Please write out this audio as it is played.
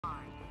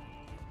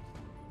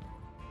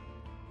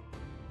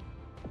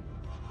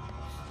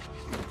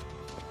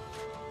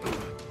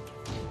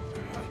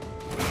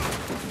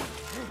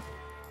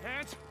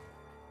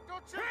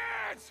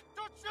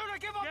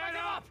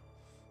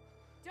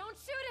Don't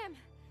shoot him!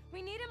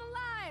 We need him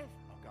alive!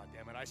 Oh,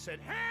 goddammit, I said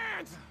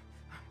hands!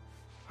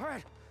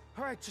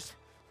 Alright, just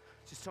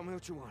tell me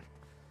what you want.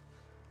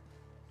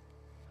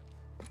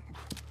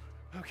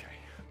 Okay.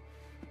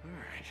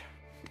 Alright.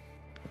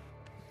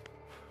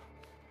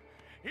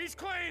 He's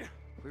clean!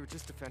 We were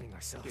just defending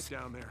ourselves. Get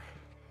down there.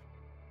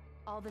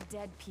 All the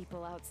dead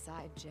people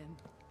outside, Jim.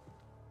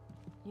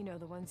 You know,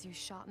 the ones you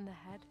shot in the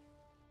head?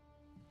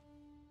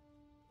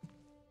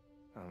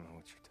 I don't know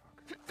what you're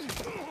talking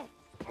about.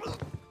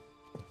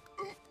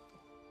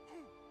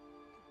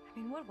 I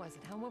mean, what was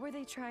it, huh? What were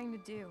they trying to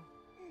do?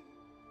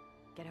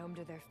 Get home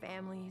to their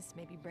families,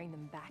 maybe bring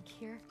them back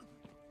here?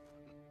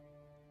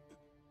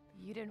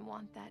 You didn't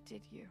want that,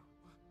 did you?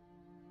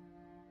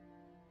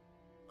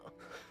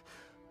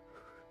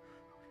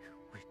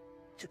 We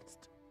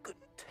just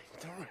couldn't take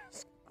the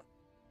risk.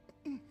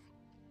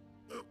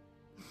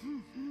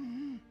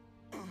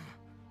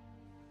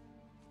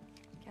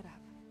 Get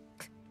up.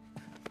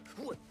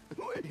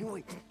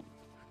 Wait.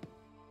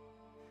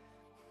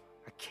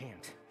 I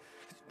can't.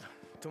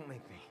 Don't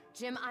make me.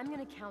 Jim, I'm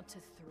gonna count to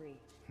 3.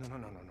 No.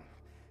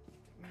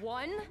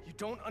 1. You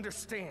don't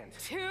understand.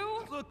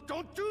 2. Look,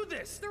 don't do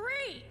this! 3!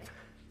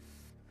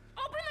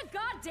 Open the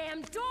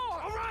goddamn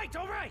door! All right!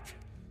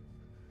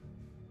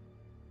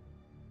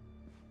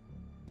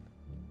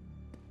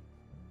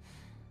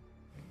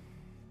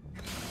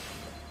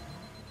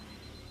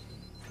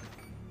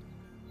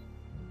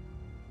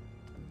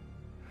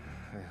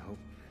 I hope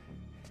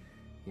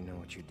you know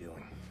what you're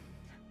doing.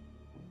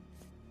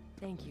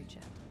 Thank you,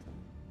 Jim.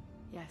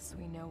 Yes,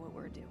 we know what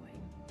we're doing.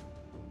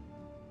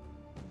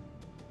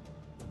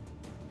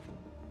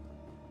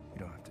 You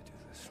don't have to do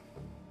this.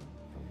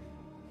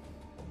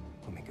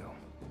 Let me go.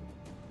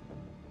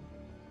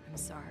 I'm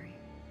sorry.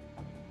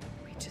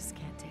 We just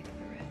can't take the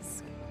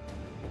risk.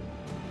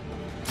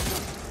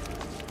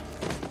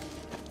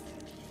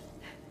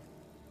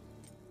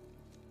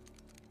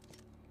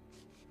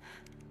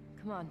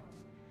 Come on.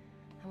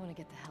 I want to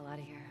get the hell out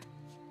of here.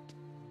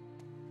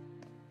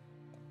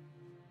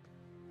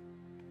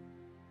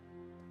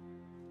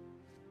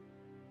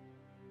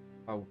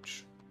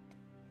 Ouch.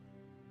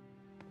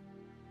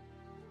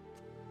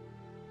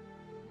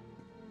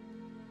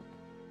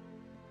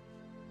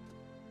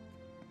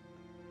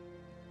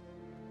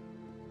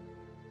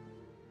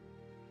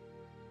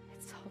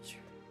 It's all true.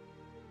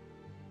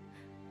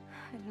 I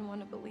didn't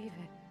want to believe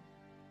it.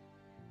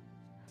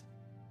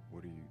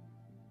 What are you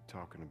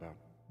talking about?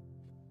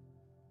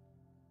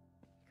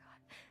 God,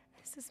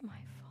 this is my fault.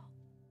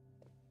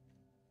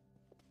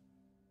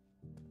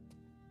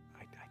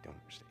 I don't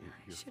understand.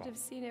 I should have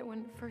seen it when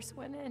it first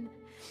went in.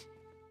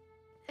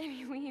 I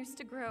mean, we used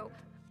to grow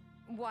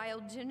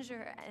wild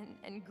ginger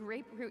and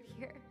grapefruit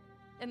here.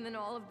 And then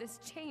all of this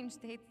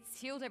changed. They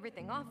sealed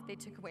everything off. They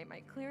took away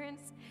my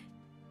clearance.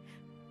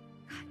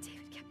 God,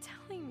 David kept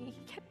telling me.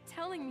 He kept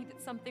telling me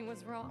that something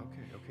was wrong.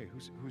 Okay.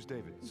 Who's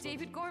David?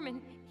 David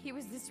Gorman. He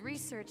was this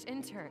research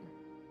intern.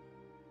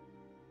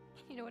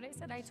 You know what I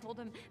said? I told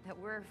him that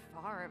we're a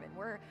farm and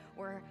we're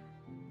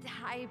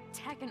high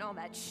tech and all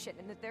that shit,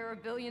 and that there are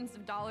billions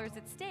of dollars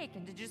at stake,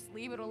 and to just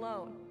leave it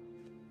alone.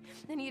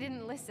 Then he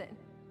didn't listen.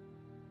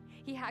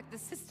 He hacked the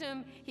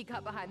system, he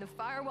got behind the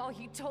firewall,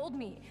 he told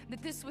me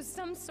that this was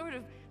some sort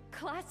of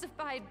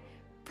classified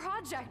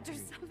project or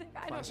something,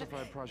 I don't know.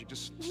 Classified project,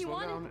 just slow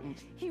down and...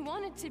 He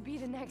wanted to be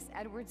the next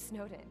Edward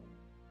Snowden.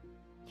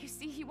 You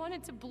see, he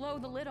wanted to blow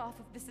the lid off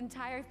of this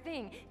entire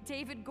thing.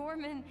 David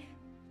Gorman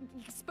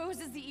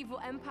exposes the evil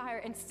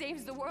empire and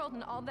saves the world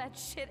and all that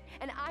shit,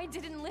 and I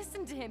didn't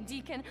listen to him,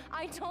 Deacon.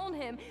 I told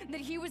him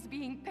that he was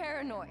being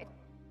paranoid.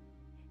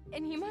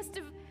 And he must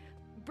have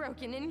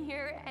broken in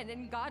here and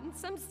then gotten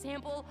some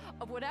sample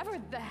of whatever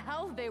the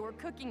hell they were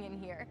cooking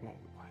in here. Well,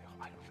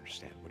 I don't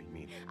understand. What do you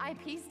mean? I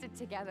pieced it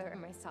together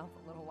myself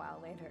a little while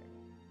later.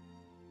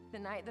 The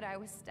night that I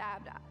was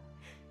stabbed,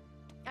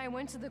 I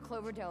went to the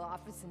Cloverdale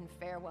office in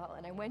Farewell,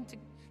 and I went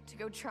to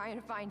go try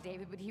and find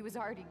David, but he was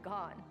already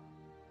gone.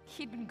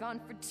 He'd been gone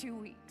for 2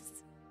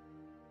 weeks.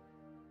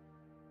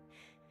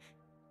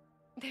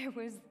 There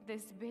was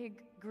this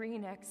big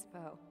green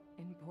expo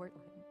in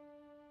Portland.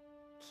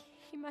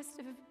 He must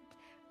have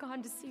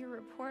gone to see a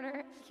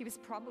reporter. He was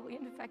probably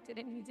infected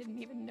and he didn't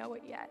even know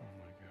it yet. Oh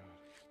my God.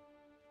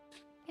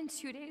 And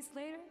 2 days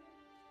later,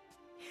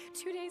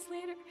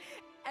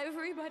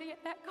 everybody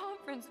at that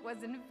conference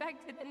was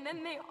infected, and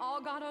then they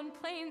all got on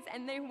planes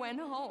and they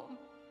went home.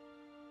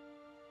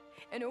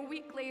 And a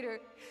week later,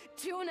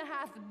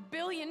 2.5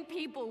 billion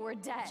people were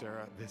dead.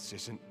 Sarah, this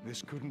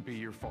couldn't be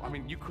your fault. I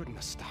mean, you couldn't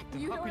have stopped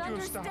them. You How don't could you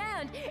have stopped?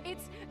 understand.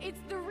 It's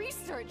the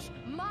research.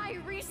 My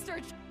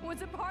research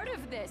was a part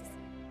of this.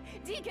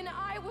 Deacon,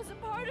 I was a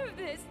part of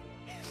this.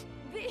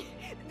 They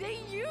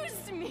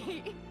used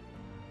me.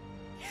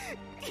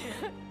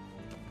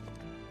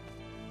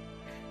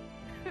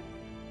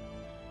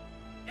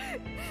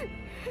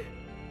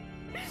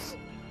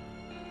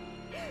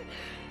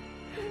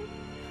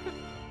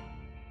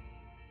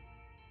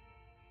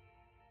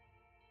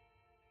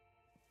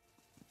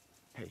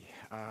 Hey,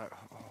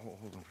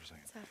 hold on for a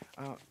second.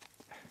 What's up?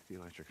 the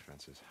electric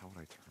fences. How would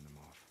I turn them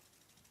off?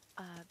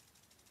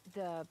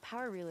 The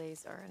power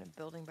relays are in a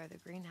building by the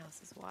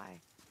greenhouse is why.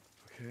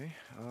 Okay,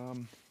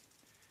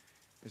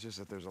 it's just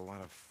that there's a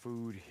lot of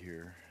food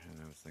here,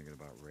 and I was thinking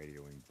about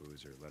radioing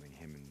Boozer, letting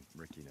him and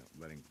Ricky know,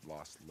 letting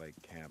Lost Lake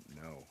Camp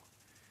know.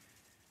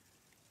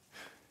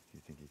 Do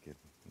you think he could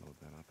load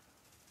that up?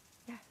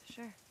 Yeah,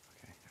 sure.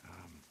 Okay,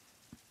 I'm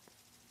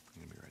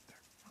gonna be right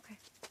there. Okay.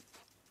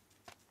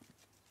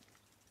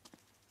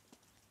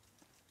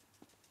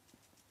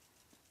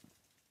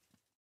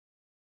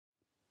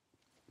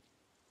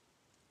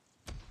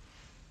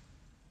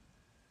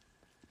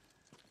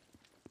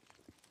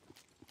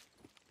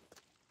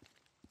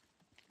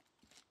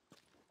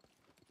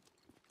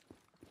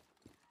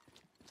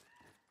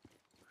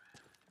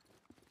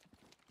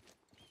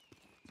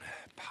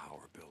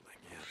 Power building,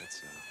 yeah, that's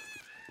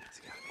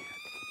gotta be it.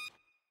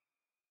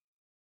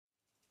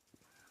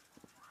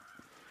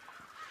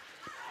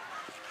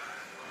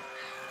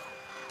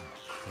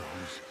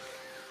 Crows.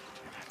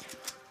 Damn it.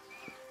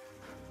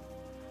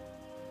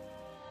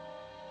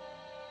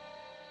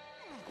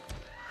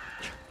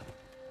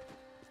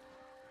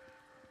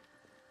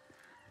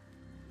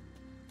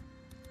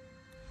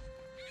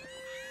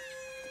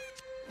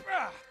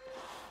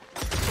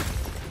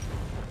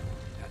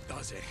 That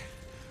does it.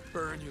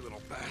 Burn, you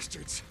little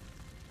bastards.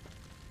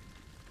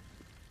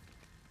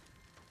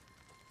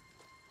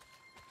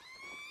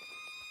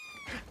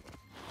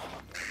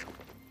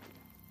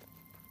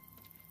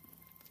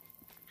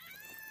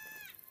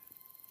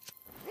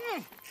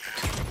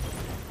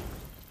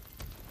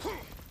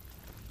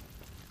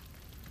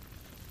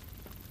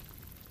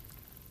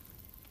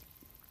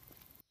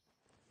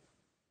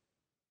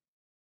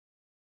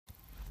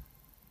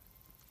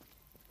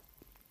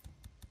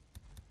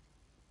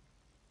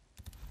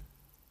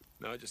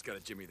 Now I just gotta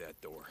jimmy that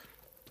door.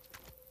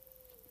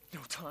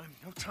 No time,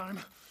 no time.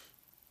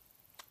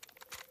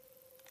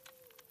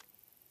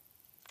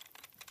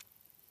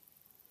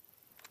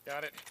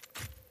 Got it.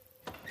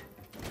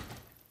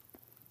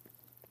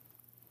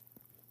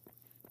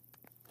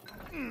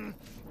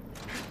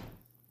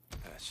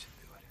 That should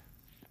do it.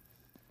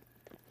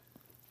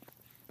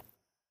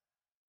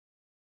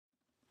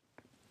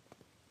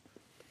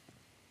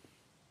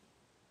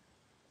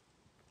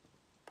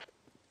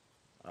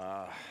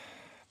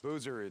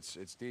 Boozer,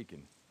 it's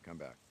Deacon. Come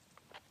back.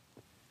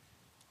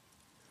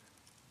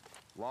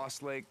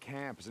 Lost Lake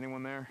Camp. Is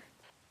anyone there?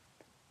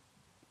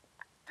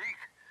 Deke,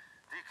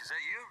 is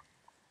that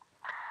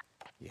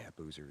you? Yeah,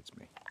 Boozer, it's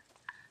me.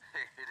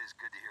 Hey, it is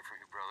good to hear from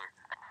you, brother.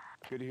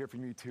 Good to hear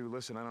from you too.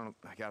 Listen, I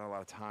got a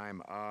lot of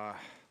time.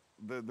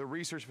 The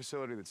research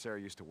facility that Sarah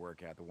used to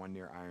work at, the one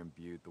near Iron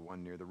Butte, the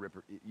one near the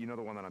Ripper, you know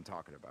the one that I'm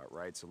talking about,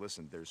 right? So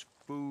listen, there's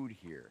food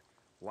here.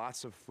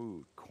 Lots of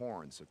food.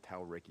 Corn, so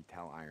tell Ricky,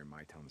 tell Iron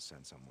Mike, tell him to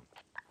send someone.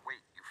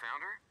 Wait, you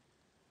found her?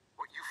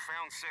 What, you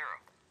found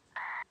Sarah?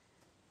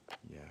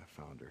 Yeah, I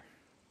found her.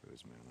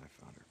 Booze, man, I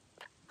found her.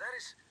 That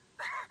is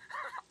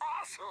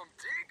awesome,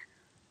 Deke.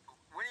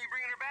 When are you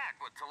bringing her back?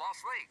 What, to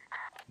Lost Lake?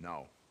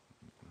 No,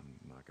 I'm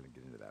not gonna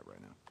get into that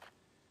right now.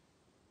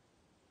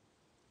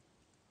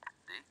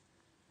 Deke?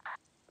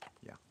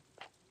 Yeah.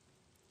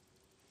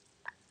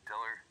 Tell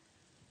her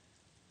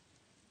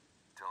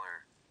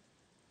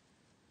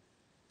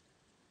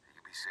that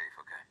you be safe,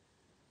 okay?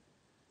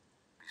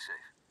 Be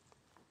safe.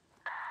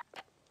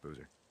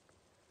 Boozer.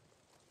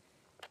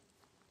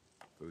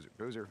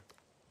 Boozer.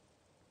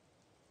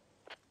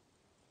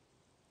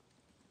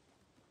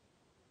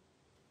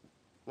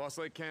 Lost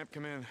Lake Camp,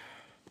 come in.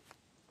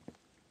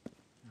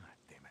 Ah,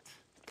 damn it.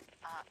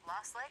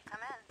 Lost Lake, come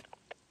in.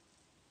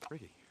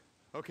 Ricky.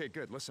 Okay,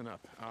 good, listen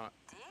up.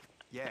 Deke?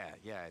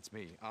 Yeah, it's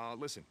me.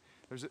 Listen,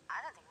 there's a...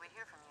 I didn't think we'd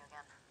hear from you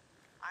again.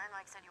 Iron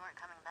Mike said you weren't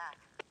coming back.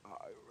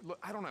 Look,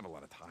 I don't have a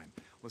lot of time.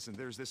 Listen,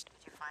 there's this...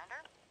 Did you find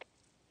her?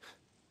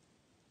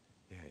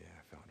 Yeah,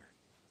 I found her.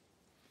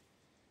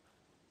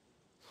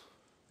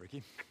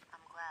 Ricky?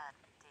 I'm glad,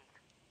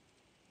 Deke.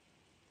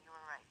 You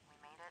were right. We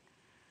made it.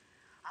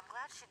 I'm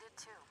glad she did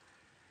too.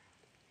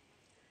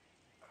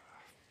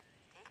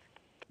 Deke?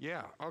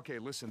 Yeah, okay,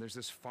 listen, there's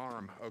this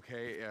farm,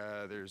 okay?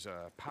 There's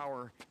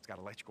power, it's got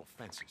electrical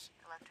fences.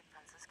 Electric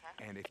fences,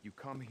 okay? And if you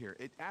come here,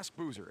 ask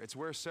Boozer. It's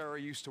where Sarah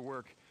used to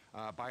work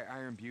by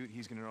Iron Butte.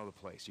 He's gonna know the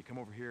place. You come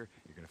over here,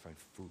 you're gonna find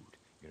food.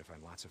 You're gonna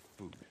find lots of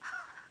food.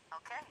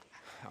 Okay.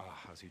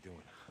 How's he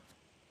doing?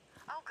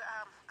 Oh,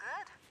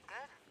 good.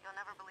 You'll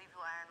never believe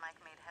who Iron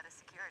Mike made head of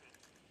security.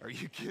 Are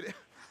you kidding?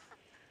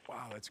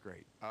 Wow, that's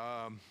great.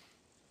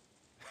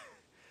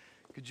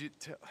 Could you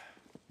tell...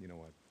 You know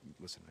what?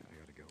 Listen, I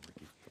gotta go,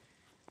 Ricky.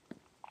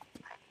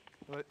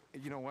 But,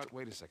 you know what?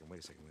 Wait a second.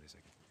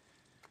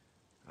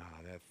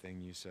 That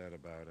thing you said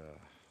about,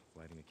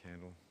 lighting a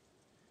candle,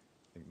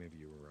 I think maybe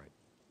you were right.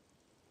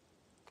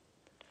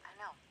 I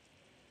know.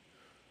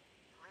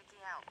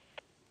 Ricky out.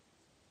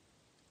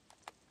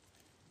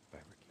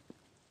 Bye, Ricky.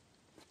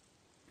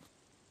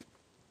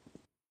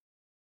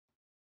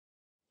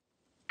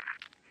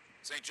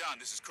 St. John,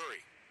 this is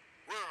Curry.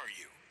 Where are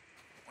you?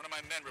 One of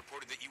my men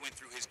reported that you went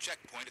through his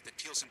checkpoint at the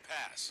Tealson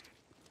Pass.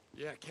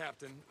 Yeah,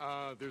 Captain.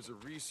 There's a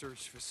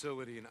research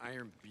facility in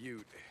Iron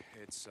Butte.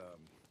 It's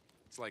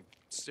like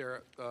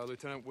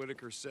Lieutenant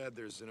Whitaker said,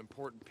 there's an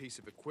important piece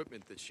of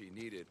equipment that she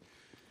needed.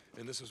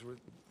 And this was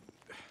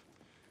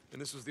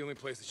the only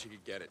place that she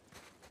could get it.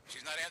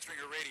 She's not answering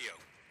her radio.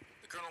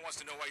 The Colonel wants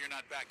to know why you're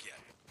not back yet.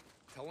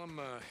 Tell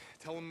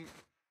him...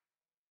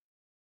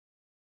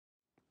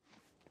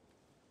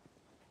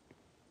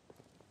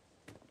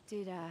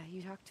 Did,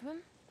 you talk to him?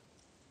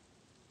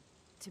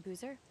 To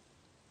Boozer?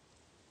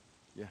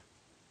 Yeah.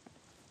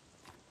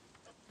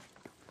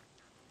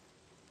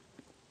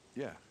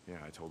 Yeah,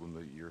 I told him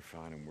that you're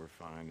fine and we're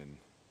fine and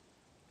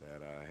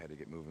that I had to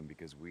get moving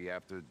because we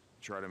have to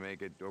try to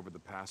make it over the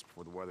pass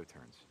before the weather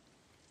turns.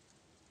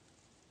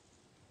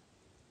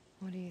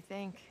 What do you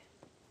think?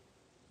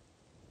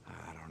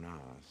 I don't know.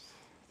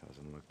 It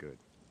doesn't look good.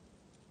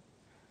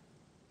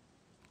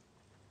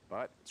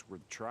 But it's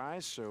worth a try,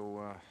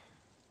 so,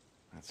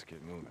 let's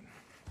get moving.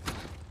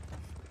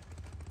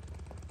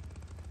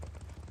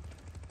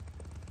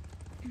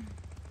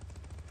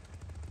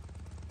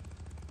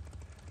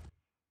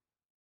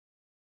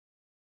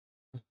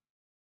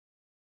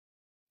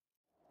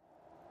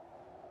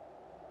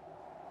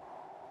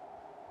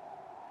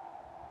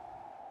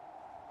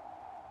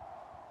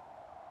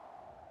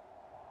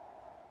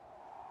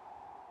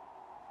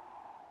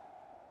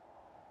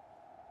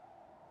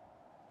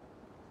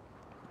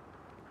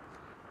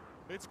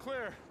 It's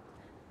clear.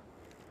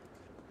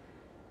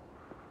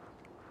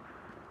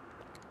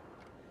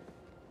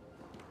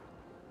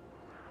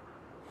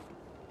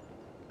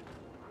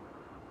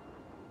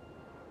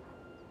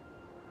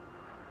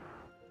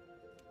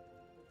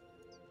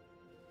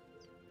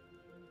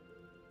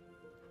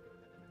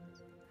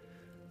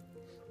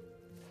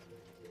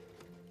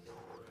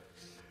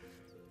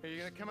 Are you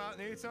gonna come out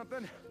and eat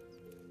something?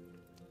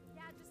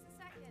 Yeah, just a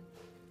second.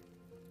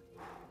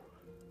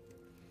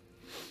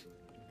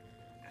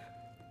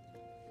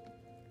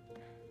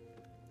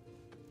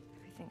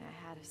 Everything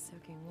I had is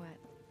soaking wet.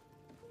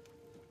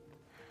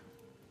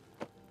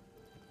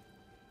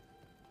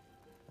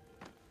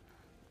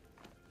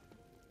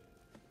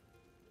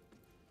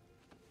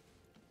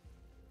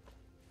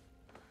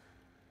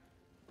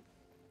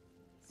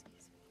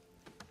 Excuse me.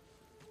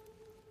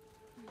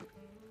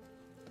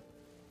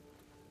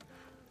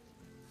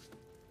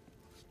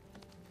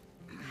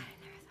 I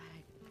never thought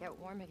I'd get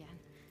warm again.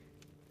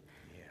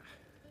 Yeah.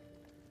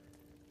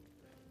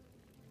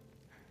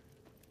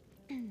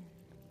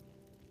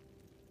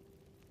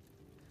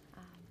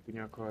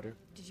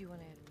 Did you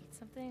want to eat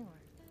something or?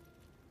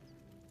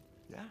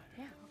 Yeah.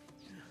 Yeah.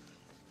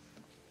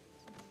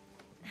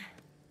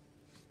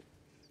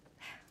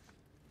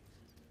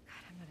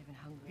 God, I'm not even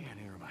hungry. Yeah,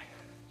 neither am I.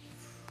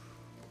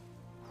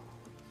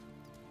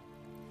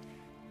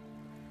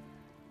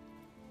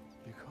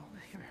 You cold? Come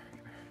here, come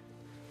here.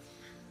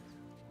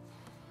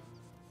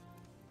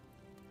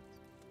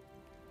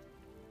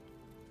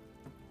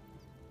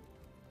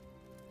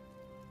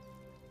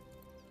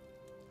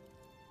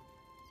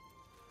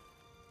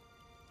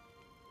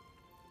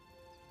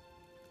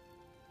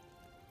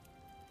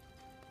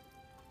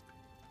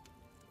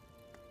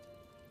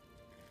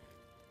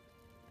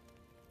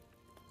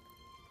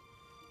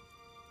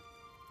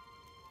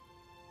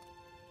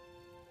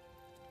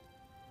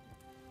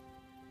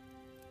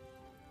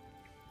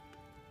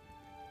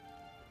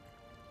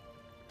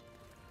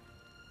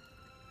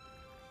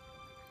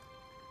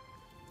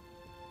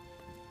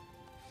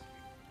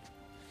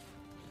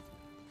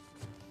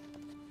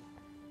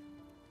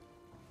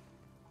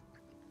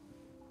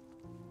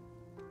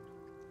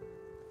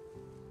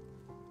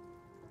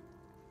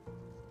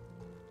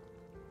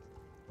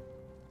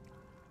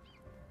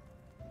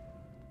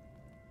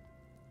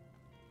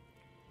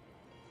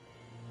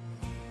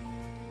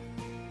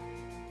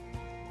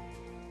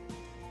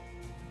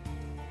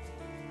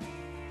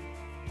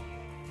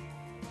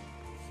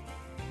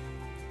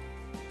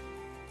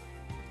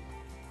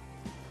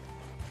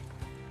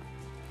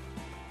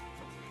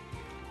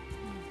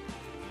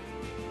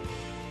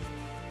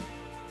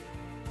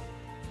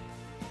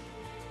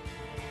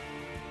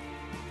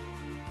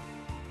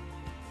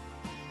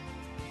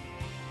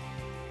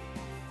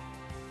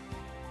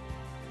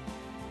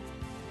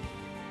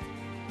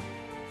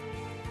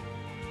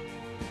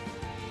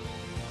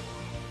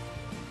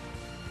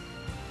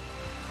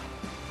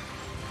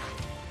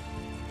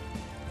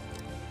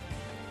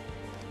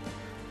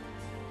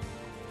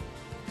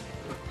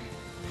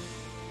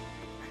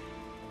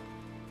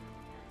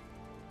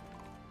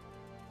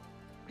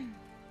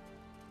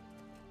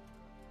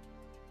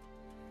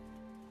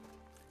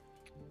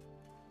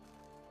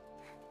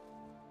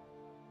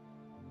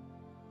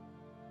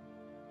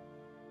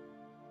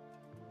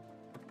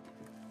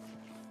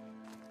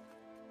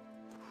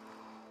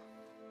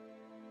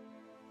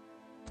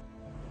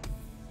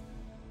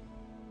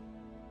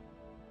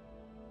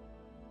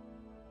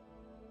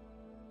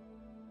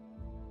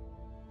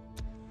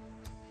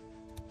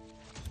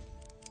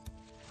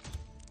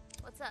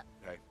 What's up?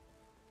 Hey.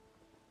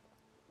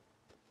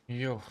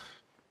 Jó.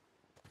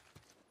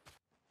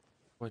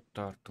 Hogy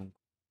tartunk?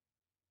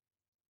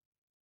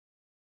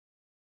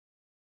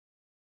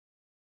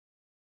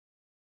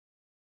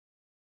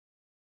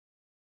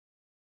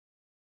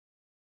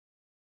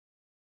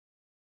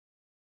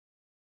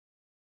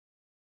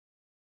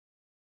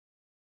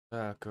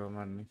 El kell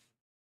menni.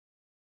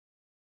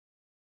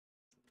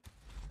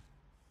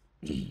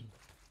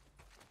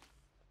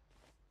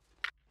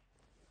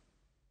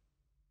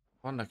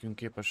 Van nekünk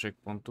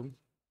képességpontunk.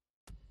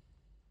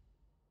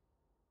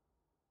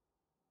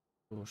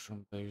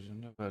 Gyorsan beüzön,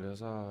 növeli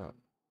az a...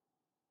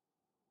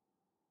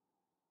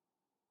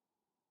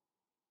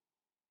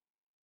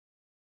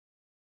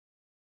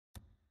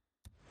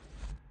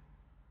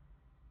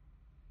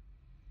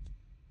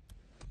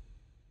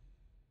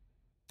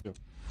 Jó.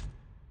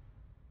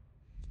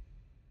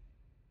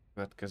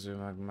 Következő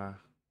meg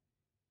már...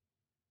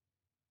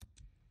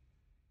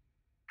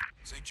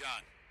 St.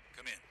 John,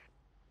 come in.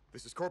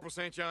 This is Corporal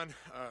St. John.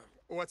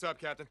 What's up,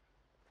 Captain?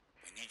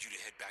 I need you to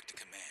head back to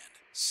command.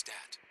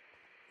 Stat.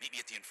 Meet me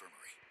at the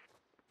infirmary.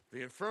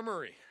 The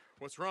infirmary.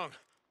 What's wrong?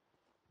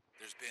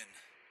 There's been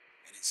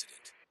an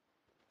incident.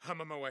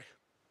 I'm on my way.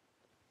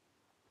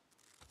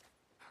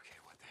 Okay,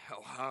 what the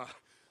hell?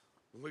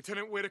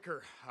 Lieutenant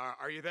Whitaker,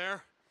 are you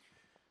there?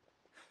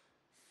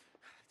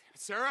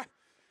 Sarah?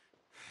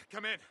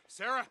 Come in.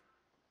 Sarah?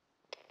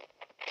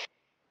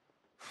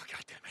 Oh,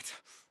 God damn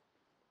it.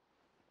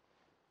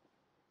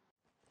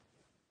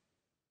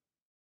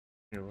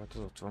 Jó, hát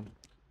az ott van.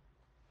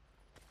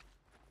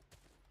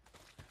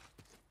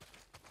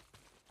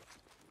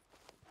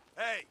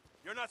 Hey,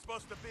 you're not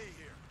supposed to be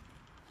here.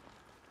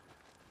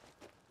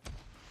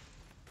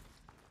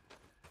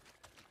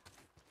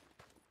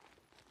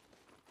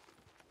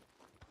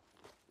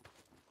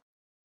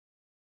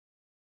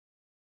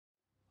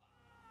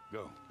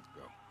 Go.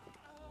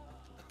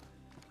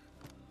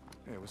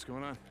 Hey, what's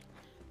going on?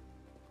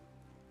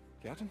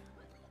 Captain?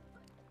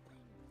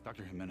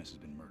 Dr. Jimenez has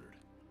been murdered.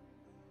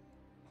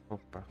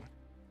 Hoppá.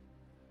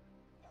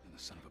 And the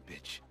son of a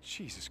bitch.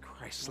 Jesus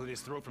Christ. Slit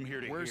his throat from here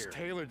to Where's here.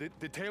 Taylor?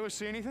 Did Taylor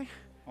see anything?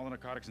 All the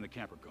narcotics in the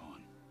camp are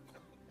gone.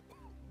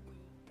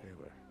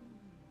 Taylor.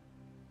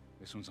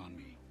 This one's on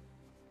me.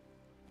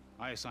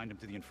 I assigned him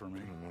to the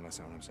infirmary. No, that's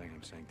not what I'm saying.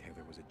 I'm saying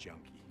Taylor was a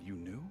junkie. You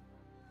knew?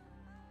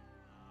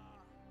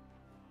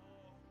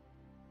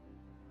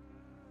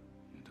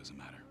 It doesn't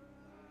matter.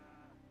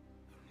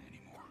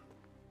 Anymore.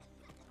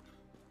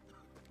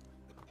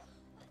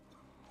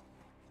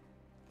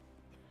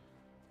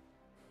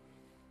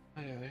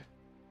 Ajaj.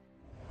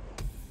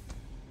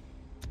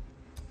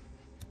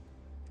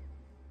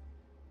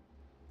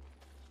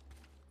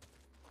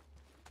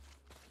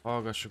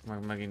 Hallgassuk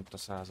meg megint a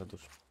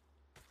százados.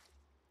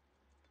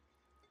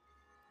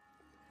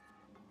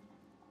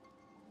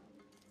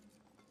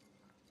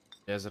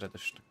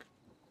 Ezredesnek.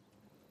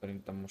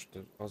 Szerintem most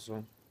az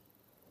van.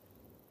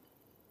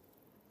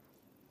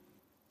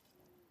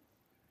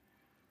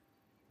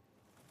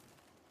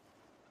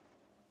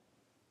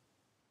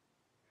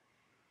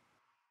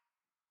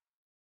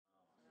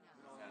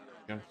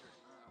 Igen.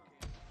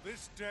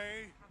 This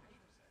day,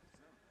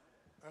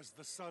 as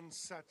the sun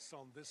sets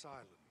on this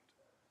island,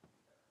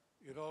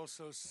 it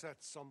also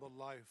sets on the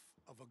life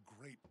of a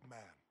great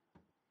man.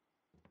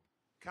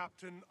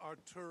 Captain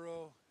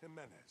Arturo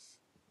Jimenez,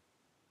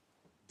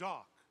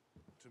 Doc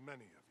to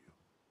many of you,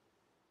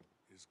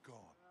 is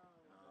gone.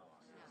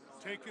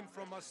 Taken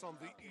from us on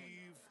the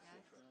eve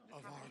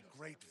of our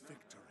great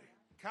victory.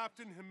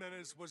 Captain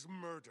Jimenez was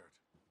murdered,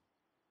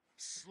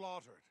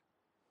 slaughtered,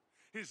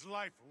 his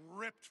life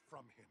ripped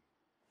from him.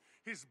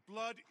 His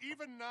blood,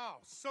 even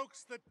now,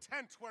 soaks the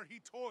tent where he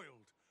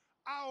toiled,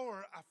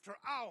 hour after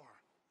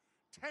hour,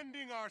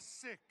 tending our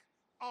sick,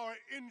 our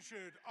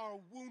injured, our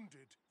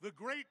wounded. The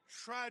great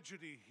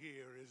tragedy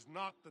here is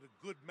not that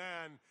a good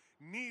man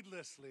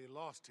needlessly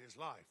lost his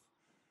life,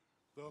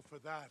 though for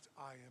that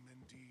I am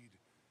indeed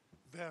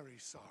very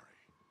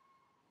sorry.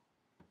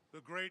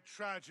 The great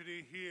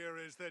tragedy here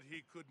is that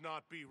he could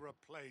not be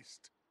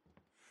replaced.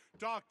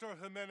 Dr.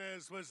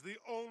 Jimenez was the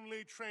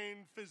only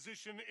trained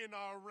physician in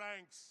our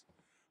ranks,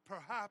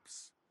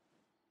 perhaps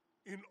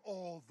in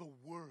all the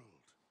world.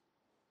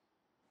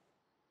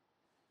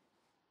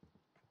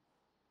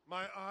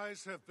 My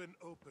eyes have been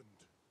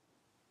opened.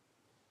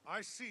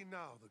 I see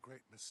now the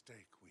great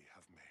mistake we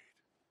have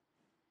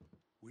made.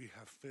 We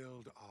have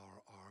filled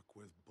our ark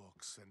with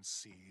books and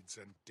seeds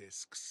and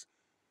discs.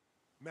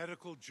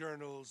 Medical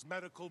journals,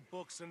 medical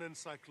books, and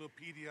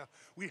encyclopedia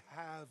we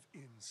have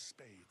in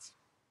spades.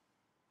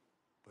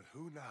 But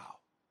who now,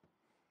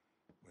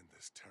 when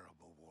this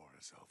terrible war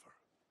is over,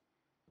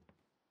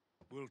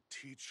 will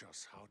teach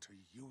us how to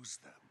use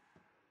them?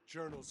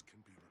 Journals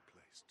can be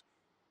replaced.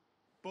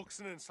 Books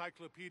and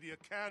encyclopedia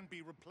can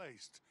be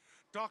replaced.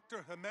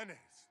 Dr.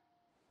 Jimenez,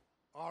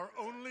 our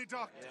only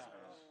doctor,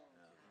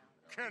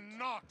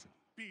 cannot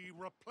be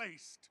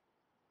replaced.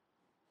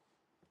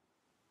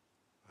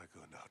 I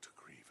go now to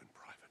grieve in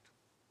private.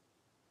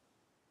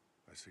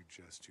 I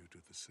suggest you do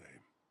the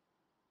same.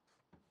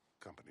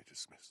 Company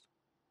dismissed.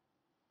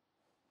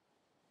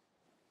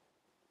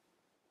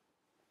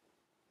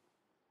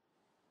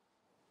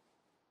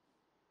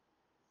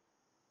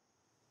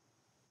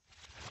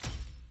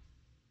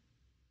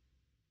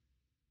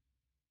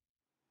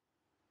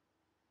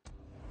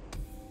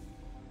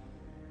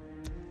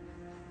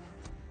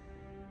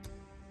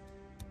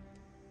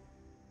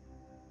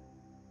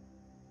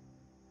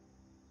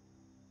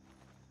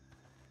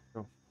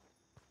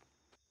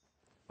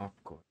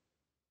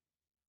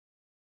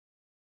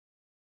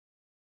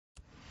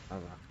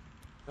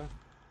 Elvágta.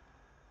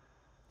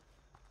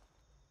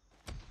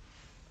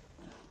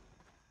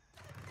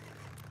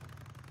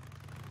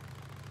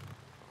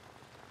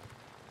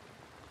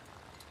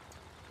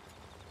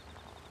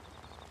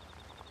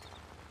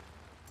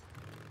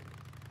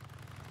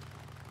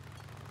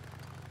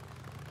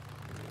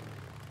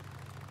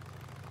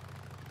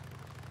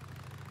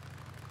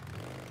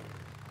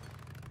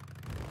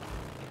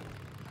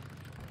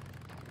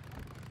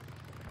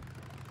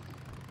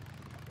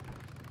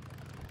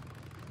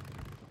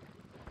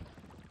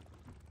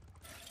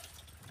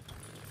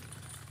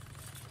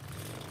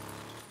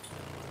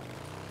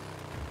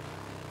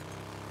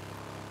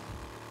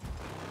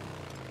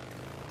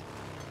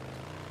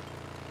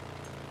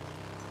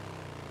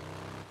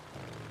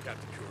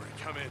 Captain Curry,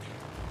 come in.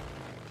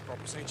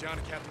 Corporal St. John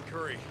and Captain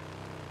Curry.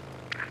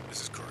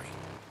 This is Curry.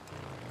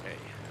 Hey,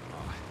 we're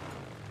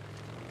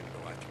gonna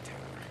go after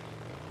Taylor.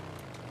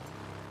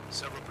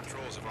 Several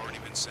patrols have already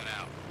been sent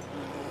out.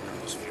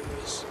 Colonel's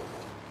furious.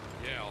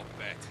 Yeah, I'll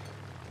bet.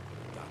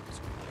 Doc was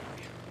gonna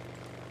die.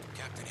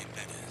 Captain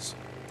Jimenez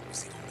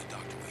was the only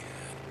doctor we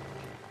had.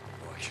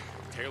 Boy,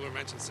 Taylor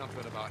mentioned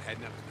something about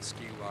heading up to the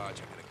ski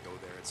lodge. I'm gonna go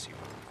there and see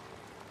what.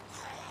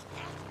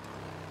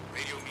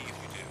 Radio me if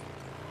you do.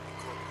 And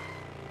Corporal.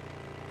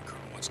 The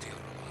Colonel wants Taylor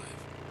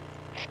alive.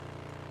 Yeah.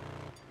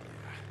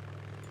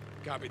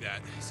 Copy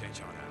that. St.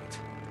 John out.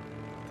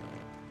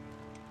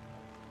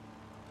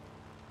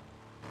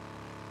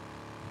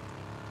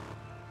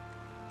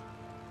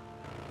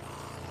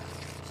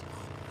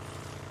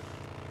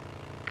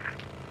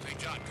 St.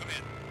 John, come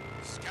in.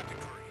 This is Captain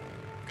Curry.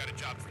 I've got a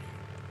job for you.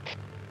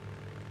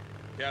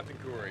 Captain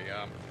Curry,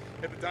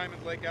 hit the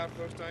Diamond Lake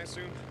outpost, I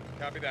assume?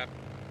 Copy that.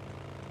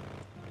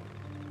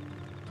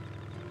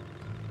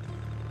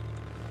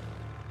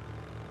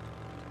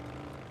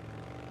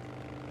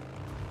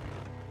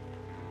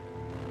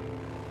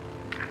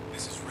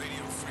 This is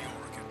Radio Free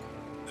Oregon.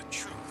 The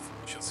truth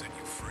shall set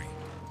you free.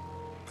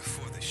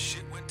 Before the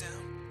shit went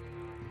down,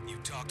 you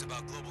talked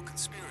about global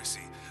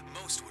conspiracy.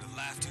 Most would have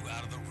laughed you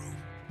out of the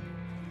room.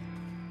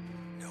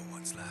 No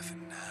one's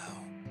laughing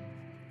now.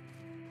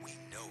 We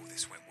know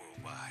this went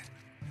worldwide.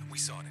 We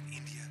saw it in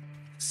India,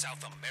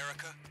 South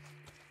America.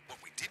 What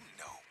we didn't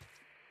know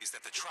is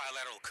that the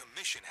Trilateral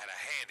Commission had a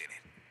hand in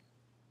it.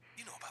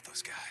 You know about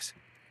those guys.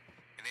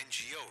 An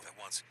NGO that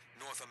wants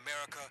North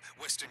America,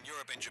 Western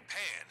Europe, and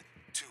Japan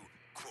to,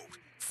 quote,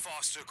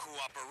 foster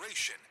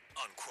cooperation,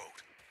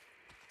 unquote.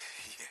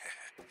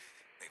 Yeah,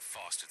 they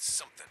fostered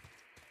something.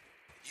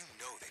 You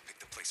know they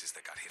picked the places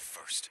that got hit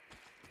first.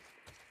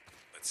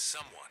 But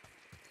someone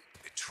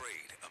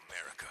betrayed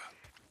America.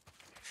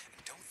 And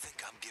don't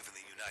think I'm giving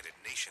the United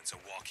Nations a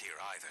walk here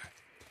either.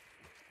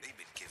 They've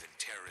been giving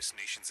terrorist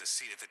nations a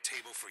seat at the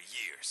table for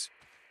years.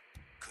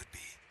 Could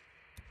be.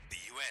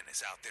 The UN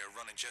is out there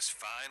running just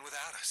fine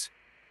without us.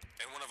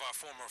 And one of our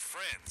former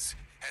friends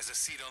has a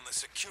seat on the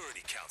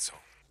Security Council.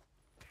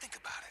 Think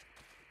about it.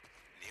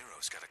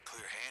 Nero's got a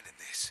clear hand in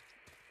this.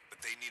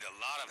 But they need a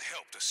lot of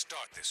help to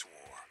start this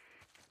war.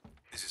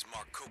 This is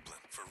Mark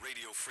Copeland for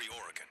Radio Free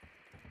Oregon.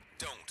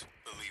 Don't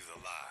believe the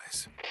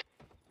lies.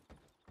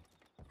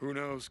 Who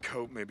knows,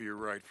 Cope, maybe you're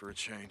right for a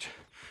change.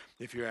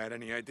 If you had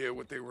any idea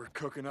what they were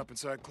cooking up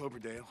inside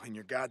Cloverdale in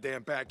your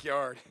goddamn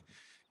backyard,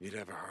 you'd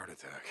have a heart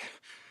attack.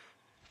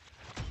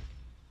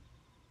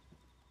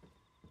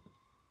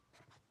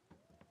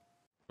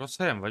 Rossz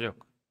helyen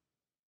vagyok?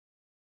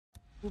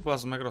 Hú,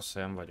 bazd meg, rossz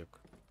helyen vagyok.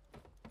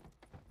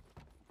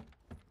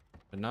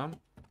 Vagy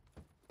nem?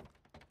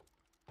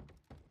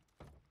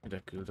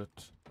 Ide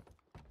küldött.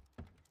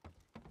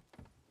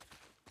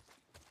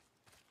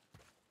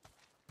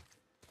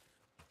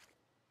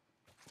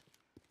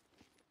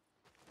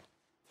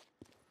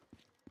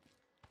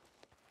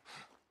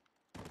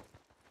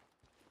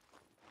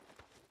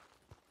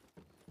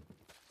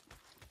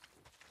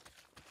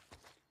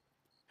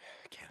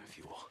 Can of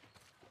fuel.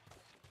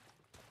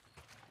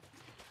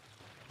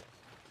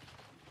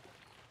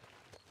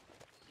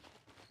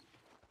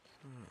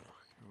 Oh,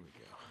 here we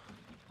go.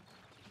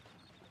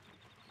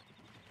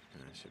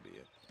 That should be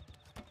it.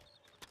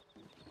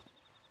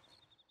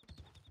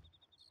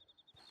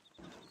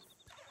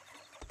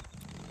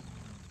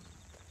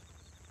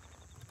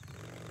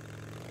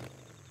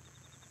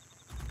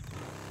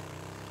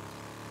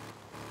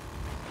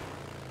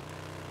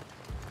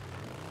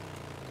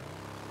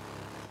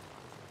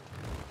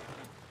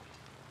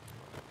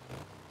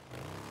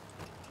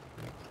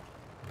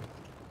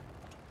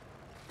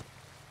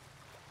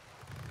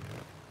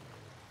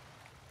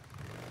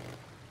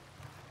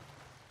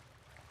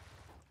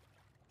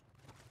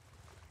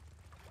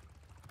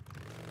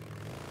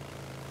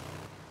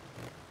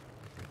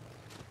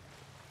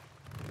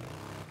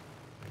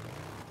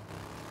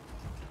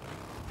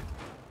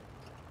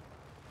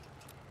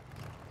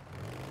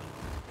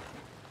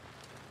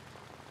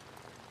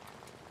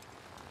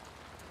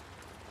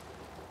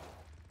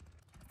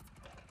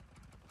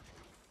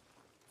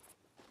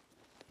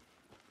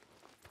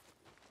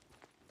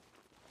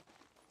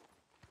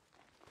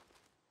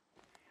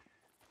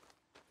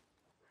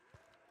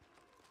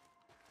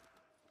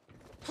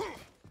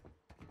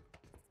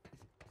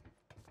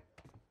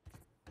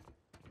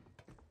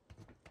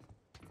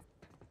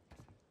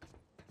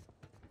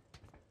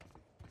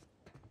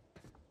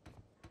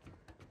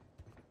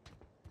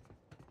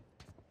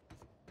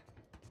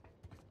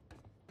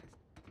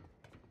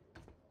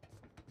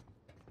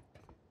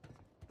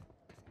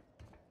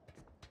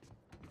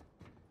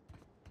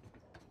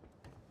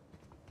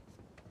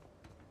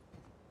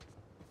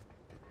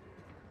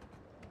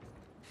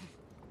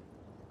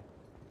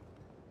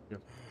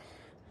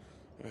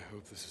 I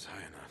hope this is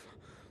high enough.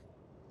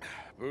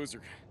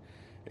 Boozer,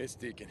 it's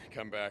Deacon.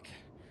 Come back.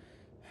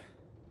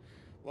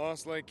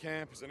 Lost Lake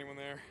Camp, is anyone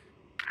there?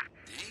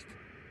 Deke?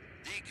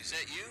 Deke, is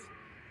that you?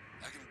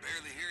 I can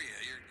barely hear you.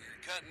 You're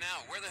cutting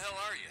out. Where the hell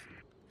are you?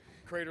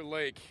 Crater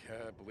Lake,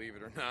 believe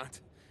it or not.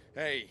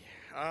 Hey,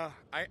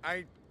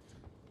 I...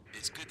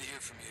 It's good to hear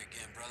from you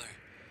again, brother.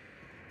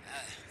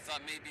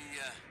 Thought maybe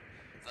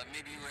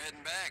you were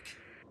heading back.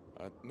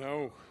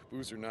 No,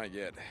 Boozer, not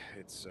yet.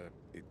 It's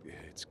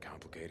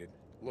complicated.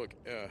 Look,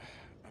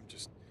 I'm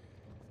just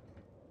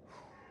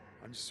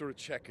sort of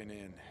checking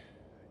in.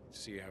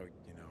 See how,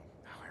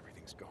 how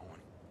everything's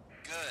going.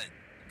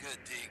 Good,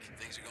 Deke.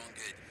 Things are going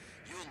good.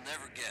 You'll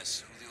never guess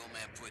who the old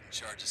man put in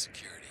charge of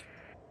security.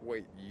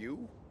 Wait,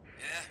 you?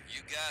 Yeah,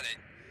 you got it.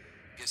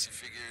 Guess he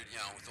figured,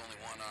 with only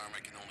one arm,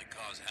 I can only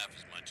cause half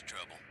as much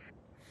trouble.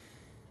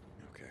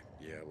 Okay,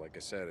 yeah, like I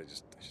said, I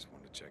just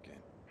wanted to check in.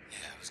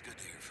 Yeah, it was good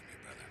to hear from you,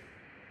 brother.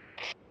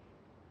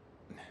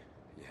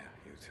 Yeah,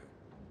 you too.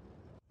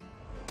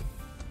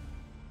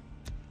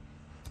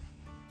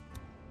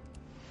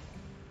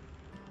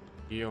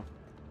 Jó.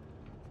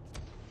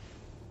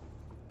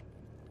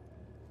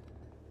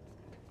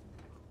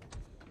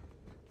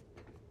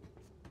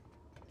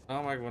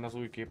 Na, megvan az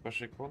új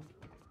képességpont.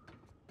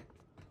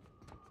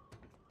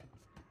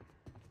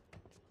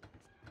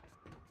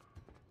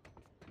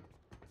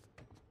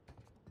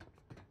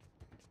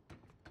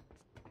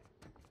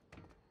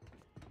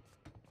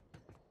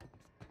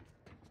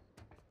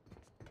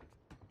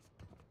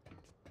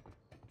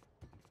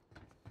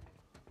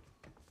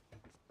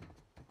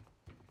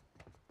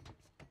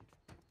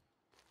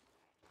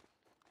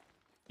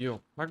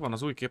 Jó, megvan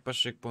az új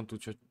képességpont,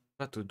 úgyhogy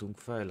be tudunk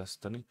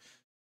fejleszteni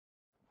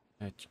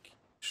egy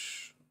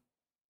kis...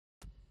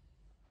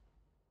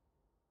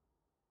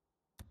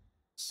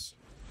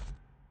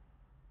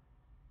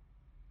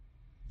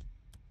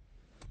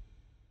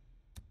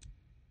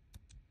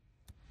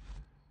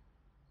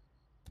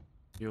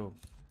 Jó.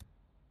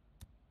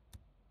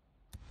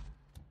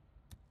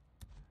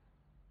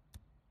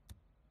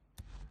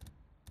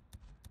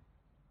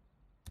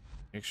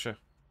 Mégse.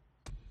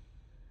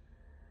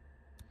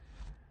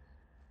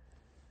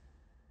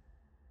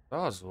 De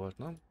az volt,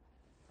 nem?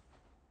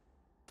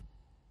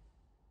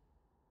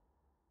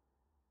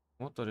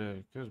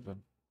 Motorjai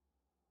közben.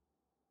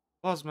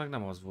 Az meg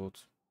nem az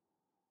volt.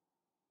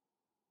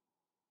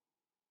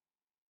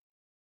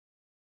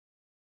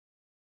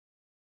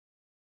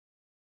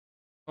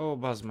 Ó,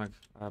 bazd meg.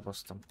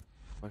 Elbasztam.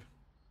 Baj.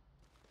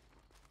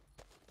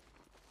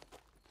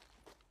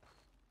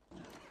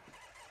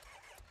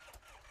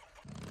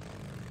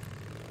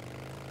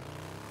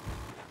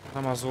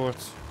 Nem az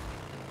volt.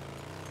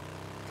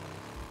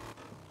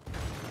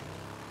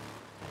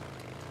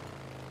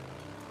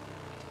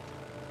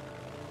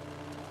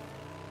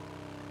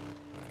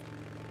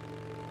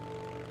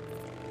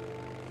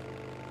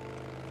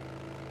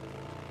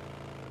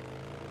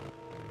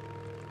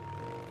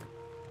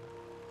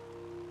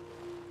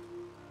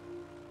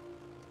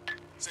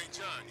 St.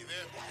 John, you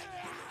there?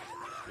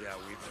 Yeah,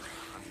 Weaver,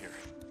 I'm here.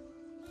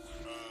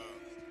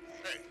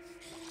 Hey,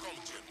 call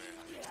me Jim, man.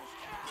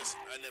 Listen,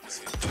 I never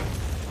said thank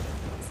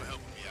for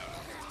helping me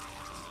out.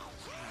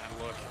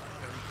 Look,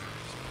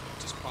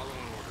 just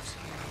following orders.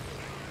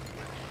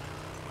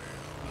 Well,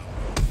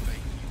 thank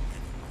you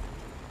anyway.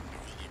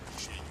 I really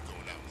appreciate you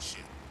going out and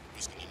shit,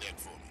 risking your neck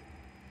for me.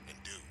 And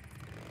dude,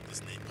 this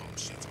napalm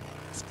shit's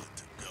almost good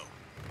to go.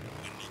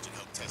 I'm gonna need your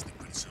help testing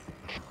pretty soon.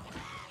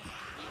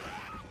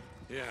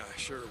 Yeah,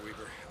 sure,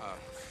 Weaver.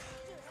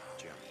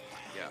 Jim.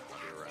 Yeah, I'll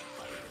be right.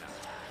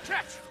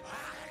 Catch!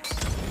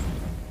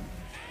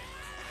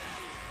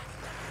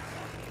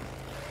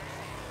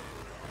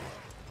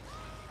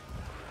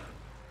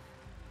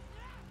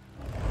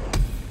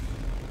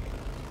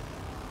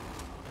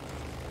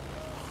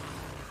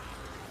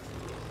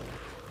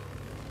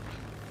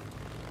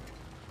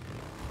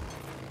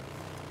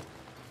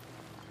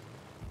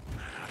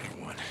 Howdy,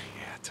 one.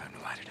 Yeah, time to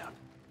light it up.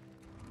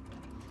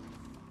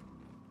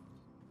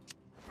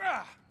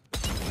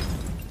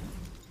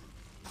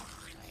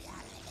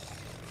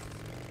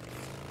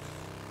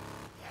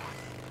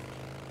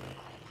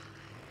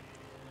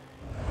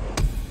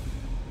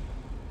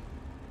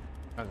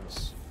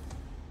 Ez.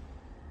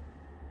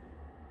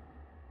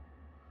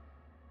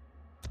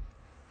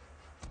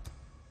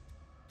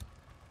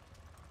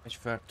 Egy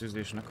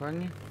fertőzésnek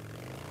annyi.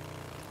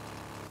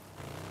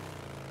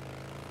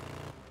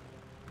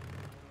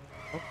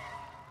 Hopp.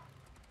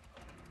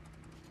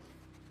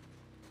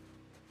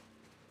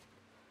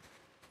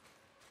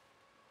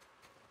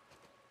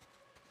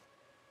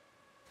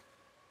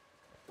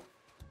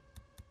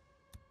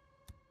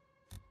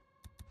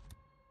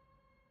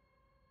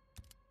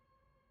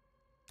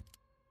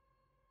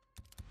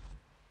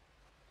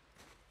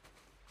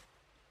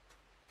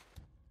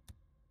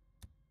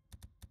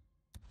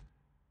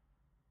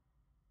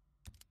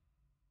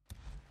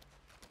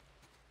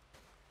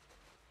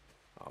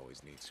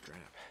 Always need scrap.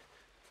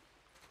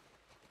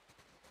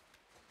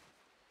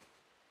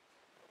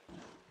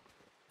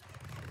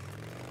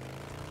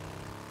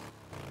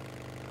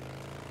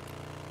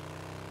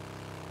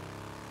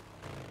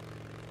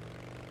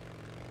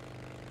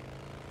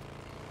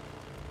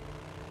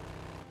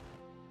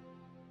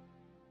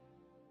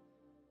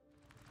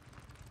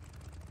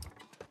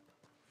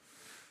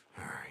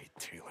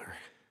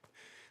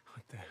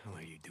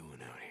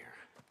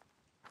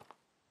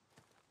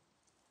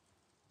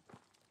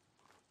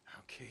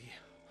 key.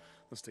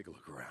 Let's take a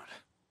look around.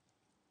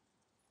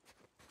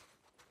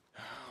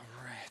 All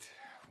right,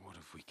 what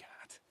have we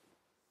got?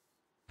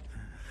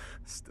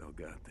 Still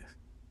got this.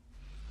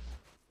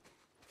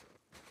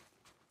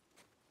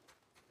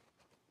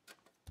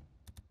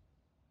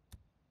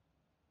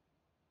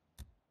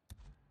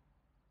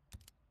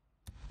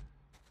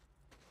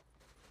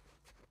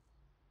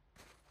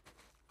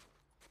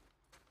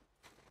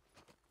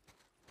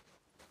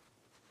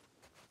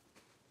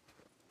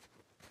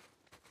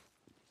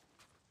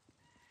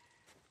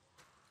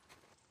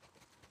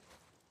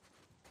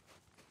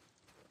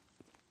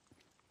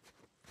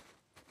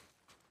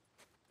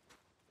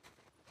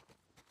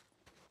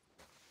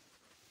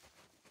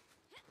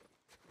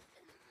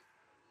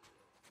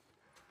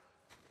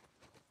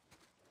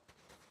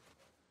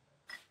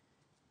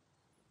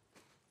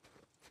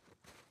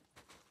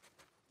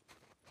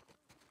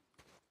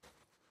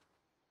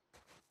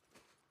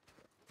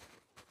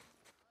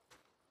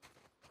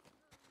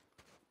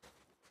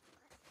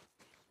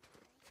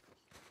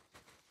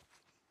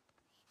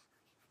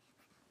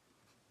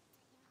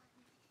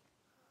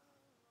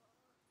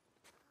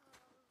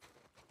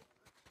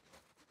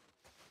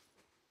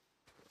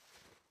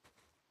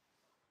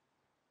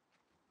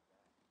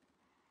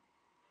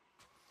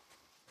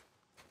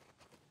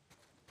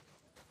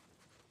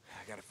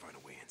 I gotta find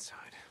a way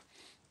inside.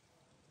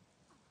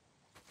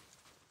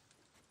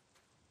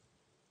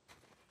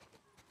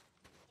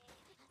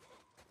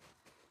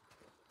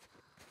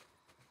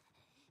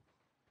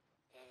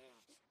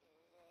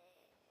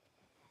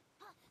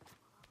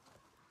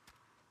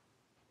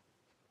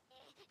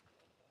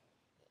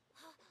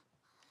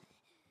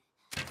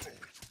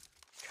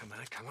 Come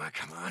on, come on,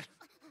 come on!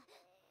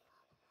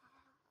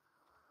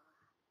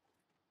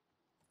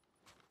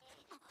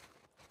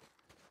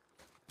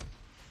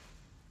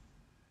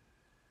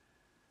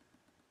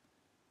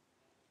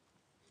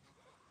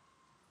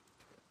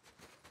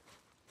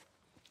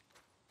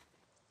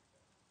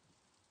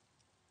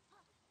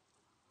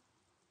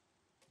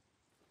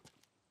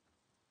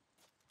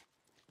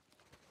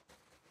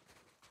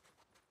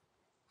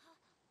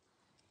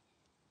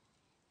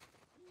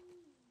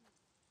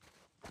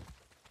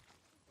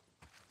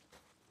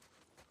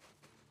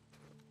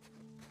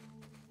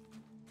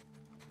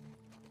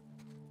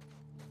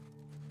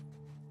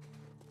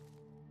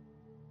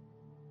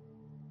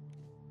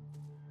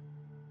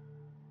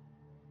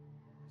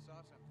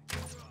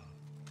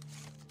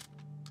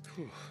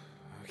 Whew,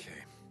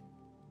 okay.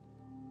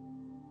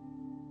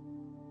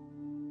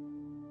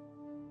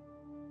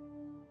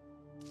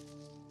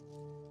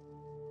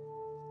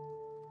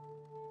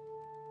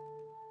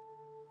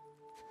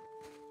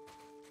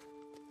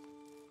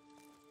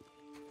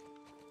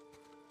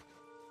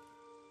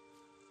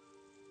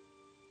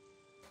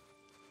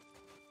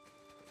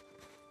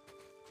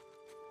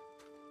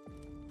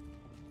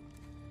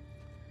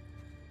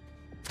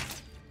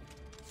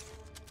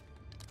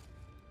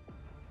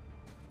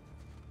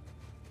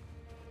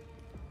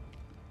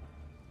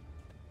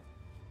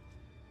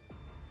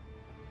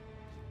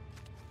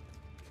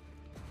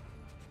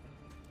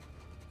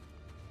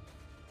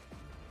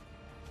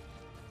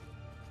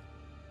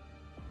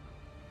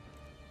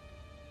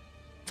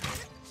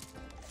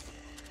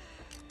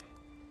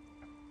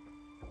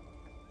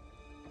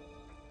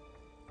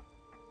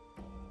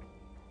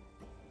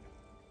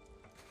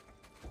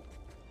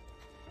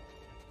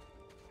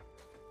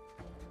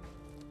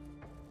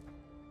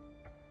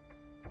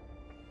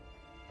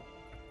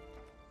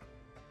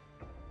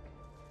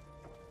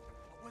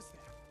 What was that?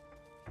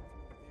 There.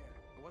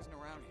 It wasn't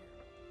around here.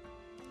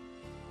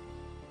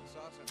 I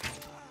saw something.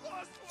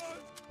 Lost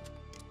one!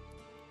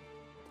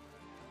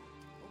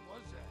 What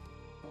was that?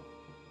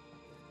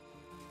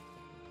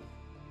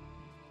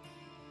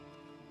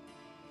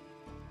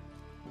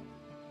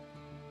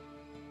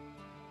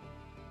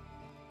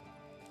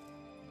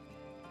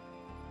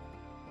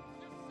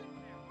 Just sit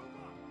there. Move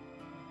on.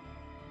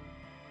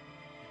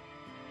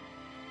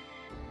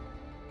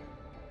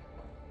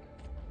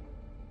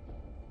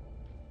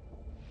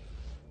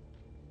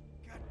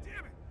 God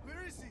damn it!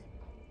 Where is he?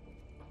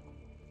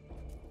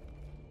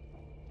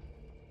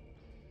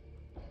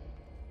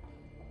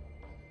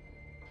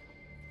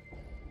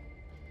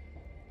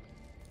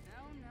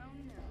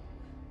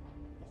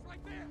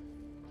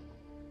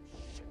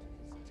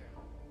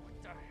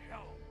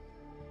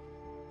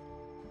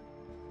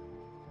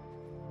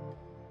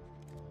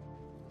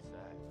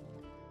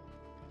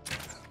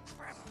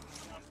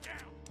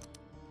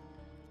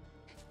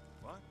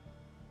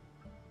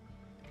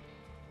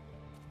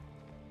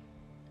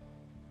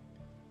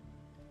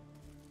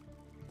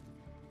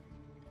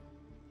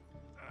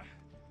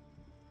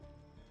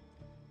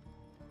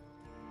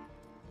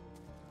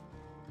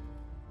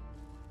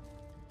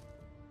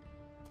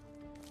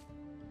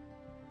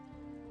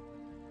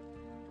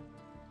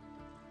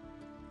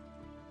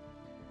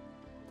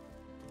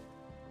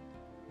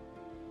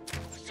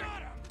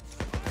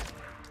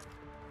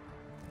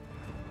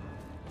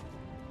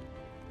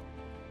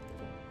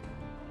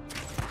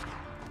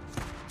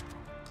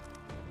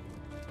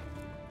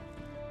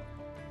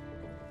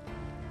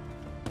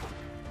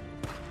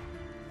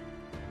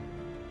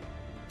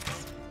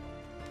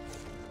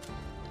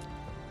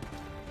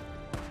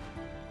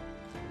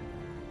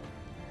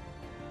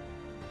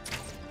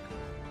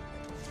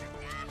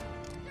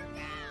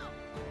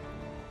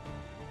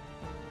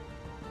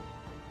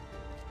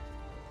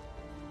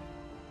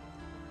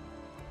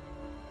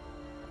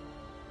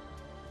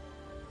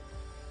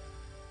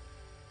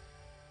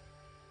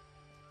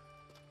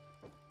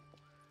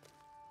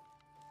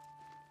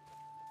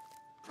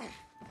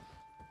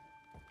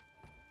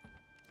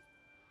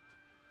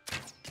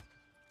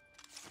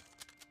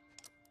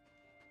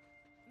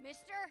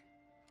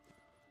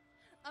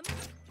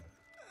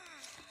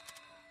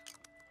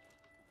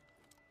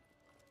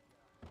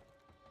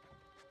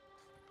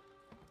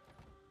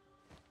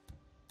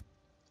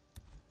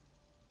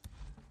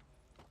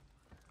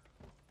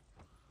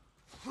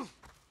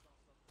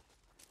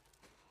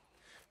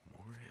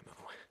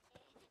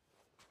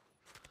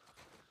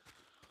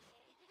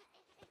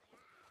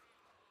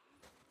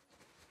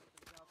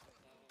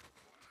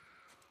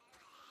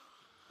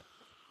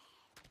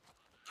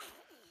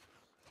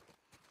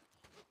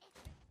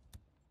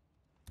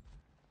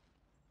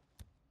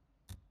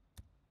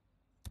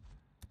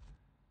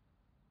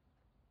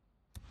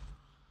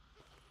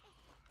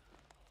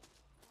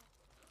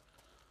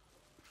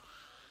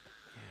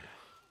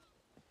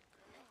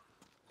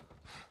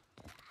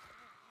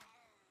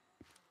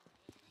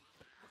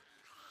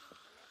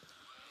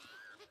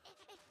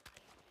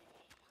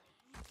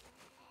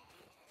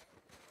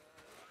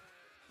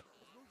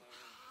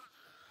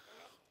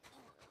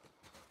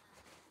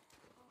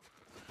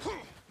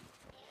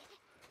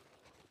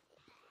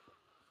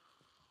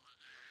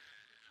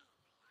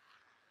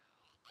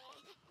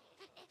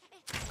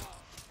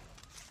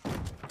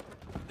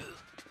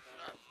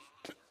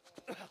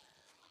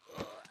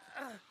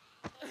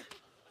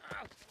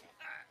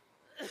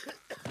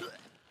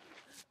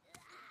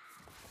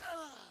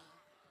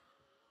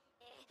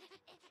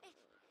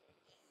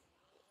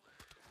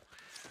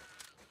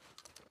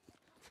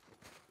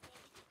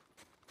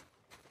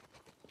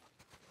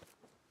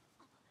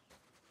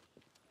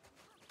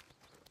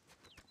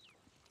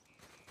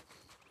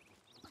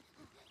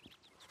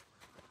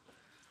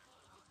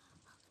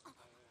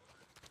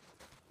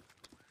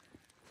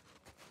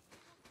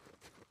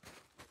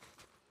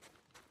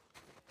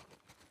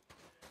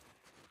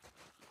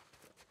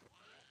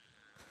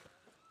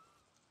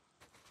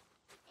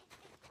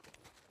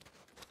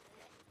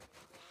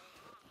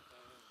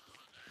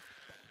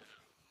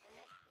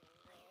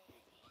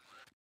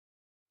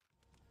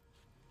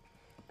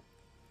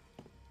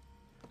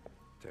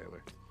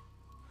 Taylor.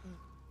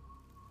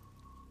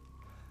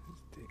 Is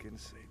Deacon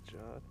St.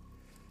 John?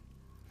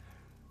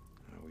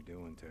 How we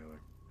doing, Taylor?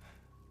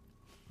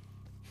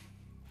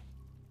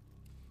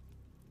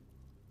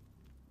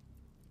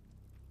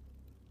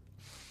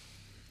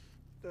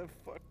 That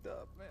fucked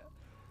up, man.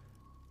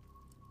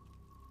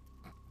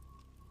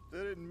 I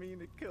didn't mean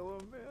to kill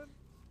him, man.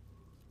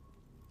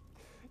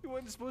 He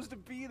wasn't supposed to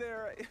be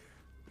there.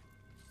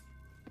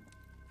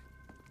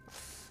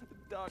 The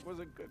doc was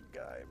a good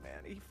guy,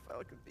 man. He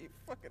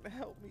fucking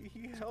helped me.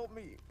 He helped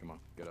me. Come on,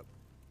 get up.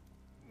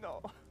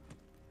 No.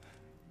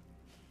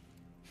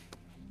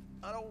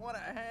 I don't want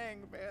to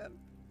hang, man.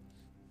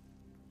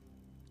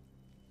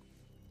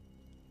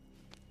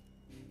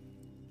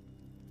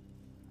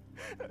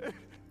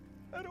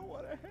 I don't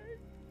want to hang.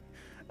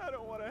 I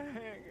don't want to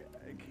hang.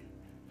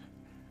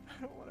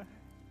 I don't want to.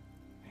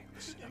 Hey,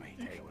 listen to me,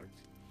 Taylor.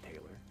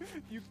 Taylor.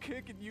 You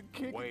kick and you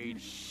kick Wait. and you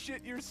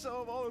shit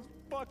yourself. All those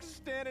fucks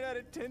standing at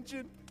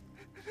attention.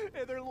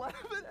 And they're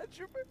laughing at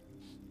you, man.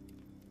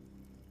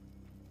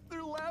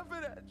 They're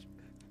laughing at you.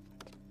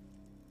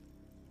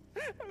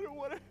 I don't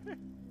want to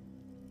hang.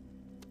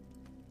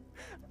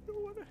 I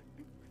don't want to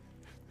hang.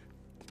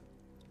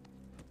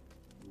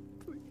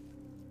 Please.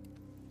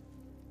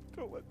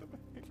 Don't let them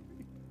hang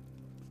me.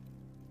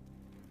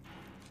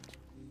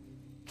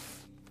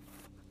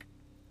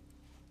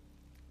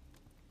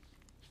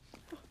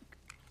 Fuck.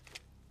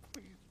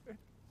 Please, man.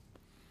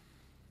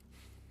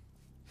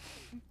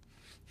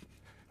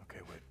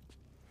 Okay, wait.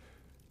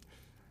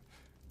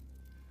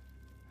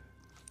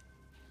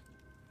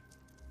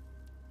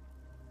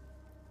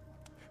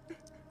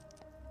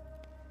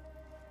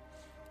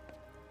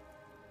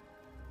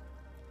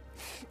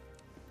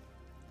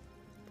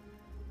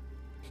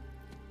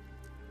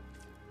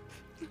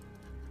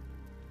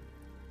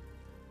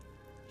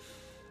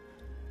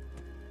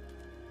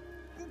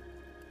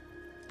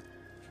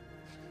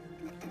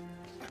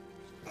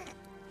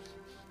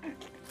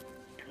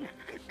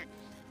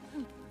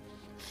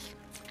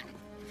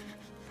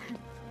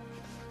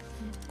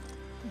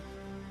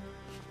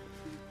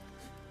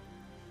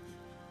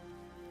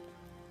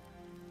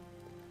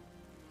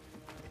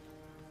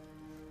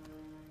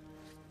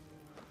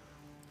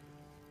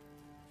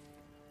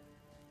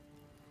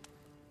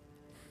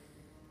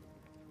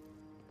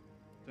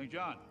 St.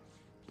 John.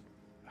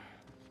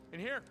 In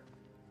here.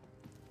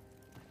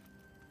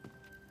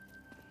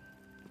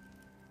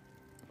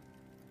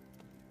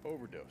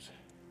 Overdose.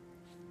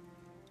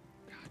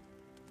 God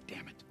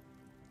damn it.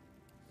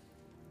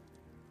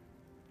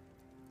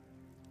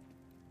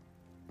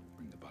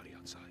 Bring the body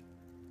outside.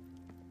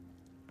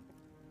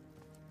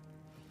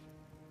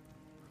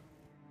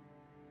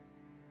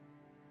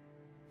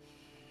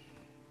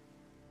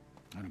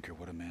 I don't care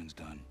what a man's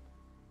done.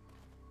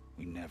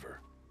 We never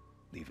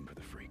leave him for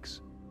the freaks.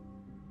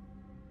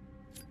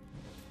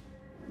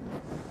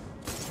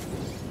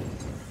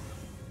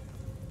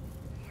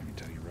 I can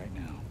tell you right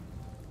now,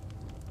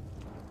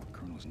 the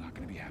Colonel's not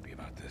going to be happy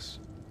about this.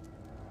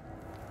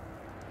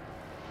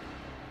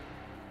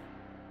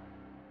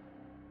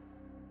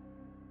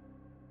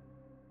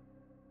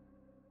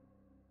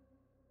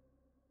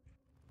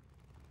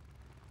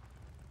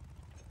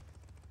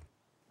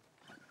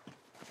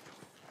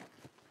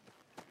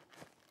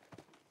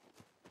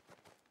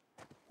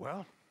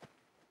 Well?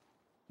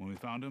 When we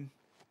found him,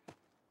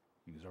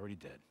 he was already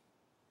dead.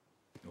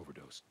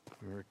 Overdosed.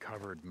 We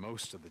recovered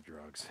most of the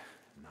drugs,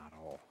 not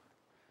all.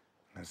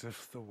 As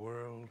if the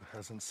world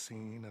hasn't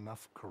seen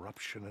enough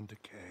corruption and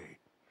decay.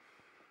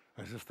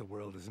 As if the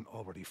world isn't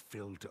already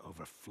filled to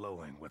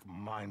overflowing with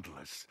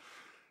mindless,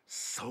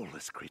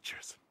 soulless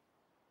creatures.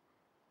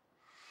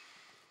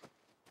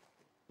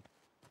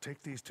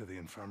 Take these to the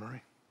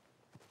infirmary.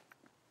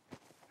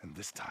 And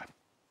this time,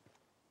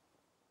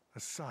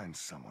 assign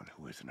someone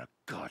who isn't a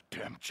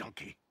goddamn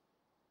junkie.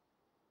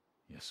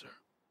 Yes, sir.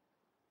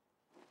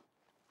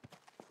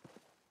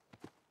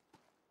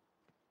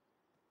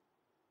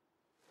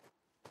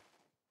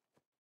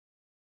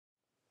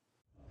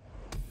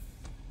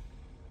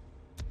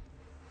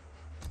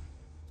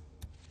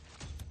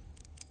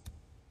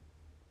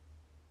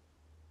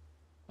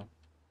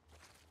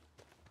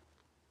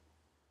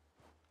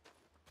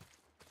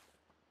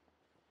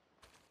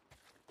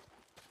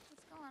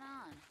 What's going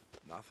on?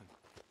 Nothing.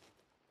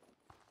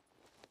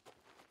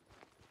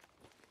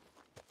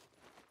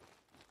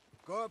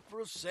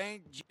 Corporal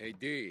St. Hey,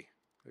 D,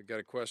 I got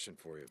a question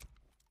for you.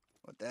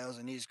 What the hell's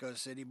an East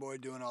Coast city boy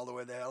doing all the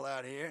way the hell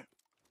out here?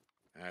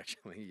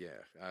 Actually,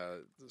 yeah.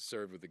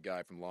 Served with a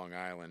guy from Long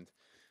Island.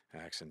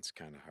 Accent's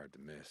kind of hard to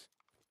miss.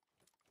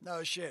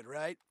 No shit,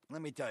 right?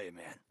 Let me tell you,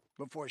 man.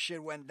 Before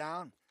shit went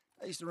down,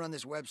 I used to run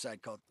this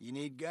website called You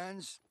Need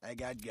Guns? I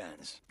Got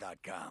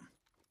Guns.com.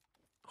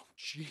 Oh,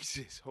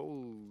 Jesus.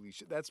 Holy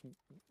shit. That's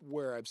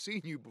where I've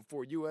seen you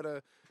before. You had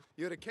a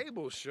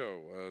cable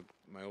show.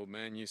 My old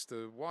man used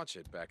to watch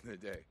it back in the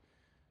day.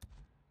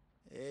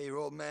 Hey, your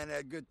old man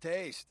had good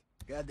taste.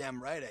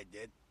 Goddamn right I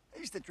did. I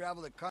used to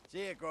travel the car.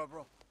 See ya,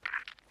 Corporal.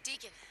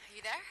 Deacon, are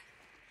you there?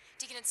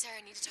 Deacon and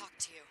Sarah need to talk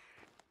to you.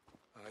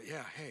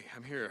 Yeah, hey,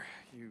 I'm here.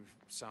 You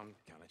sound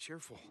kind of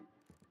cheerful.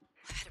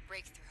 I had a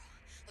breakthrough.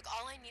 Look,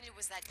 all I needed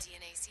was that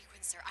DNA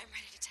sequencer. I'm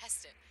ready to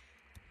test it.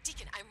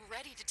 Deacon, I'm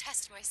ready to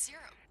test my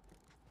serum.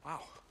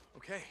 Wow,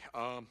 okay.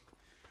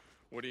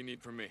 What do you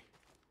need from me?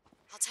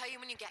 I'll tell you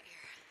when you get here.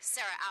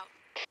 Sarah, out.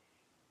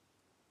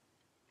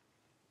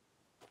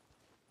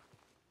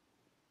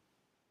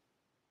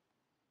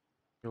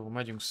 Jó,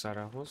 megyünk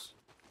Sarahhoz.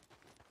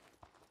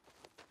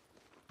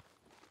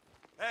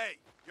 Hey,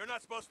 you're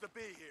not supposed to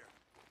be here.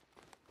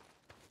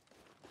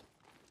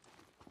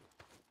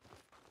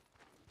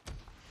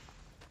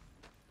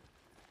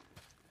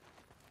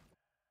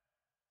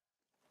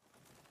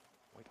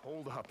 Wait,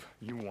 hold up.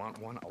 You want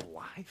one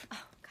alive?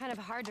 Oh, kind of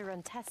hard to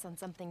run tests on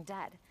something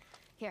dead.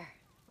 Here.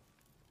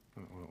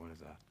 What is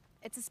that?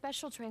 It's a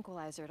special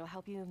tranquilizer. It'll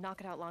help you knock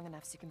it out long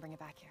enough so you can bring it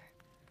back here.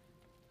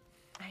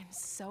 I'm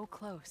so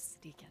close,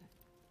 Deacon.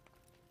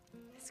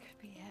 This could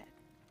be it.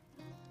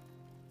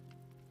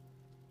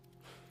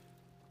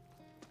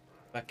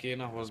 Be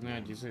kéne hozni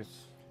egy izét.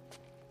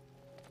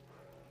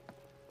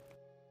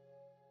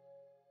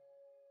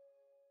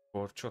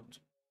 Korcsot.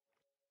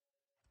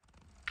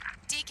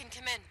 Deacon,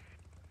 come in.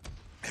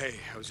 Hey,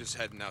 I was just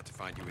heading out to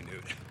find you a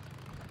nude.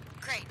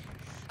 Great.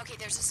 Okay,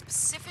 there's a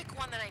specific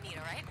one that I need,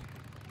 all right?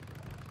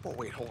 Oh,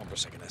 wait, hold on for a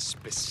second. A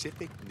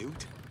specific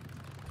newt?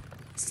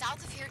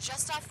 South of here,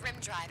 just off Rim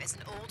Drive, is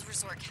an old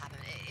resort cabin.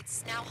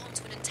 It's now home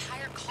to an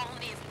entire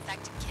colony of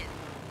infected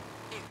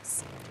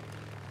kids.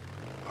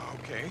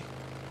 Okay.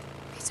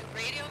 Okay, so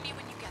radio me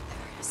when you get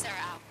there.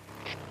 Sarah, out.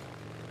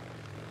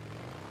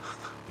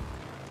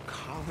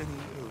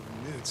 Colony of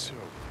newts.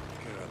 Oh,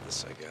 God,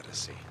 this I gotta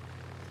see.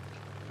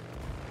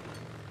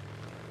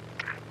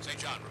 St.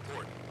 John,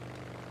 report.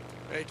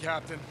 Hey,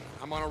 Captain.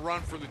 I'm on a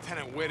run for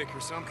Lieutenant Whitaker,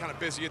 so I'm kind of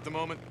busy at the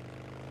moment.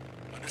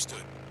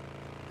 Understood.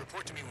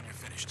 Report to me when you're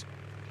finished.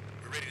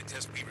 We're ready to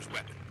test Weaver's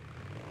weapon.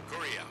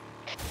 Corey out.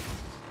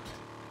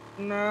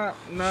 Nah.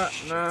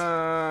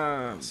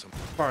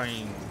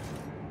 Fine.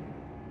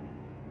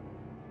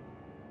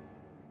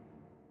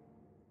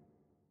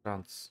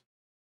 Franz.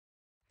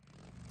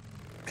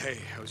 Hey,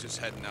 I was just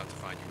heading out to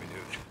find you a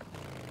nude.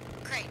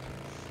 Great.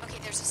 Okay,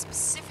 there's a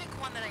specific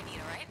one that I need,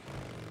 all right?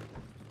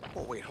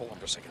 Oh, wait, hold on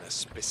for a second. A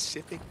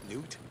specific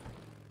newt?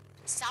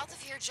 South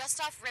of here, just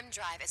off Rim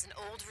Drive, is an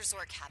old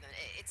resort cabin.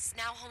 It's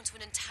now home to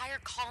an entire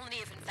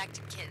colony of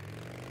infected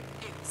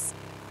kids.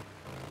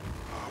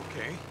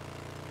 Okay.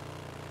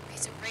 Okay,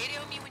 so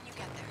radio me when you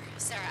get there.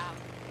 Sarah, out.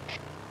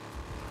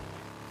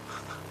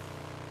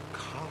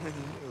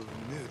 Colony of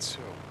newts.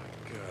 Oh,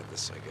 my God,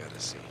 this I gotta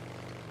see.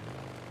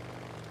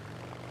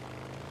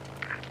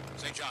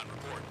 St. John,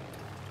 report.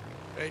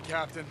 Hey,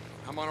 Captain.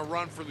 I'm on a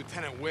run for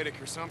Lieutenant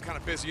Whitaker, so I'm kind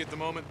of busy at the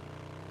moment.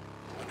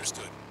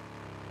 Understood.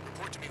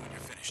 Report to me when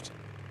you're finished.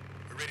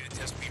 We're ready to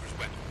test Weaver's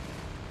weapon.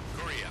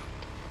 Corey out.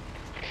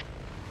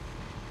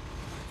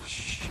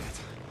 Shit.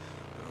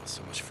 Well,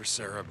 so much for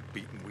Sarah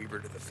beating Weaver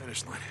to the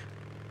finish line.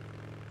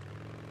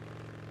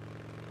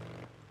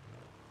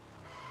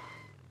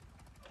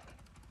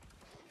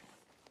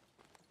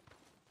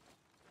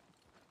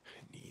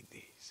 I need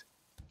these.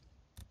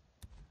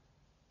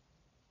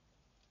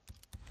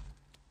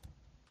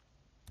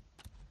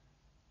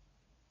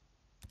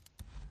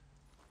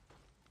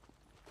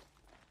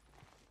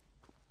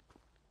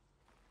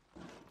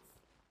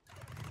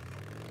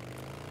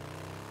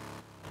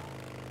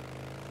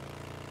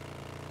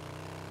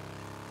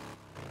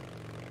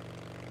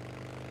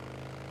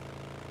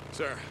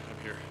 Sarah,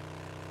 I'm here.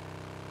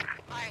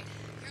 All right,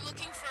 you're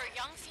looking for a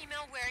young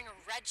female wearing a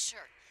red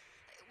shirt.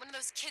 One of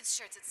those kids'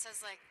 shirts that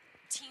says, like,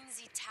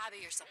 Teensy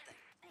Tabby or something.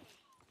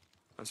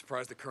 I'm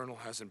surprised the Colonel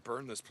hasn't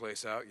burned this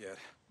place out yet.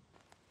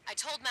 I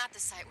told Matt the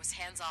site was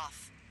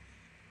hands-off.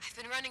 I've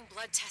been running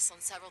blood tests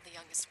on several of the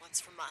youngest ones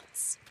for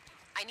months.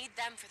 I need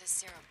them for the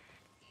serum.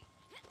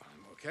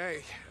 I'm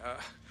okay. How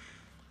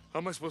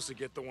am I supposed to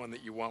get the one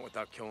that you want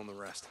without killing the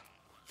rest?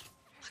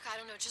 Look, I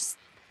don't know, just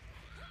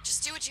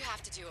do what you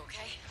have to do,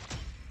 okay?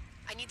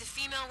 I need the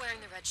female wearing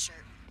the red shirt.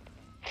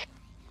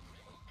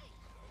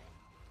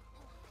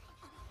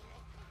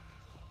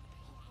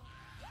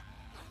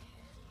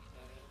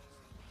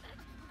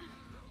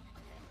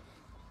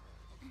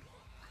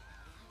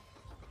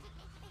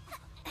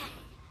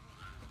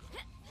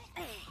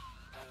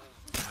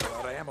 A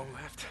lot of ammo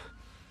left.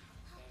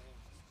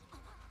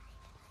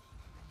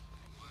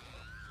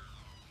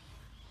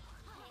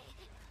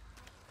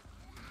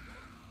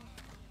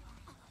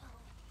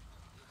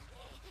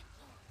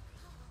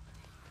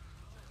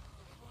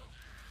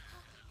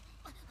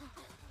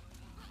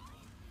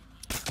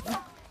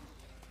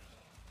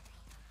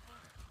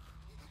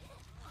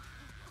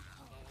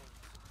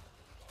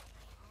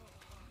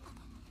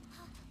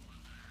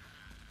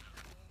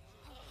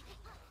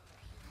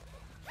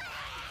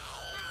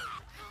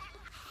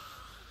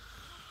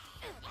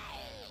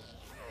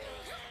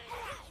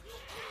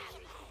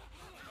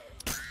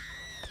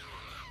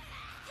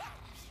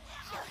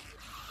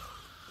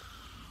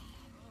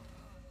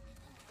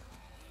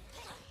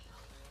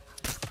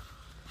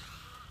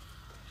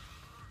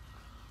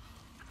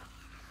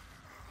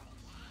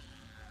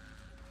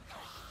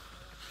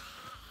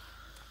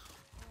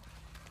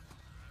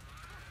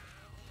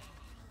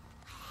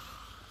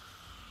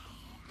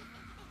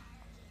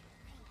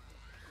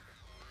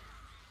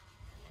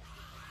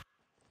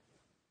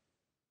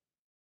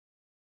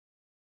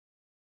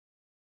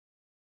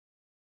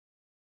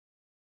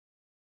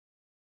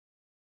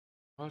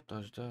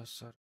 Altasd el,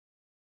 szar.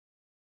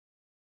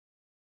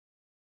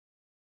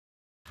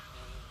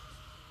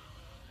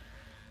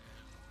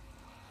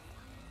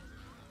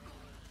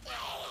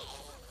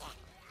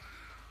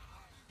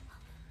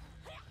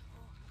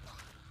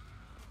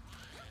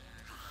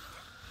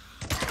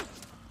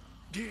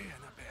 Yeah,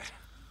 not bad.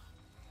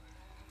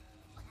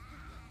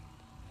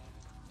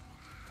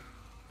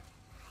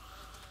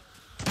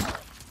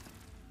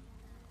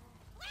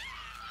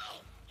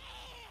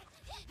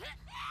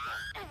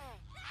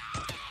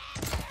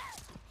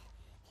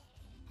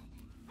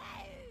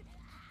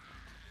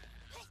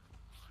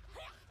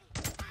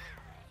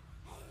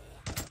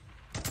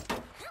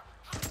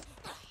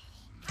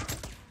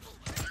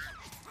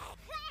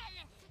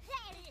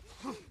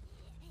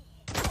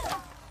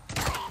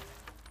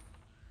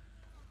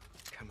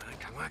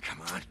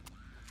 Come on.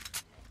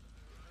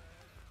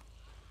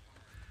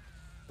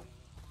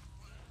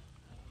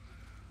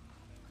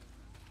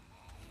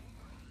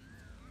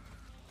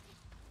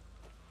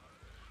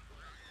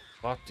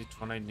 Itt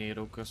van egy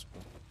Nero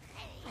központ.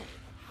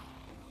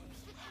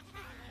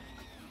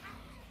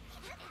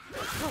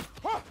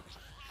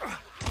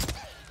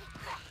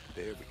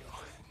 There we go.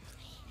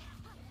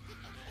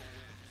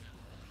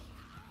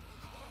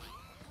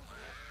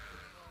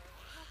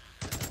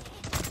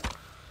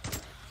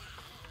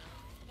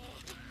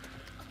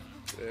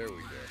 There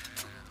we go.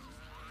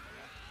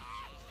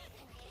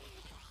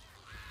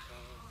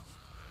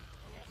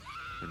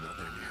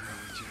 Another Nero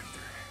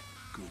injector.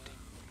 Good.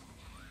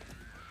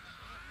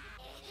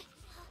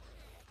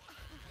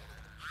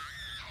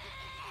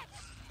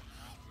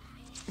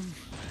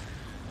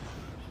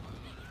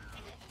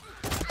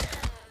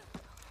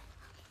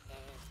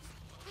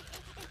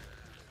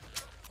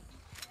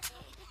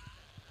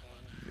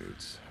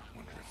 Newts. I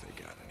wonder if they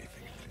got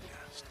anything in their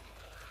nest.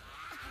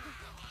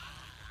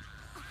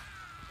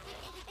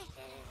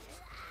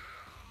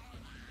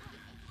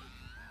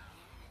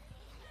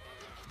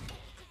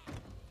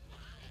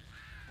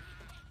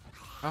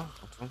 Ah,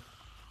 ott van.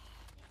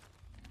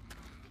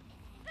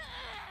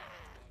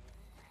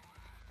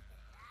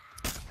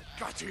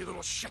 Got to, you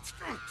little shit!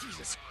 Oh,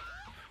 Jesus!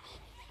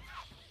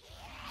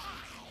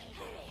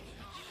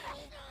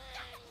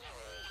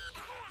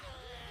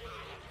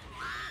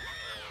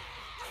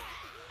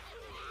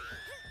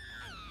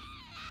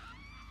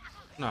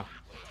 Na.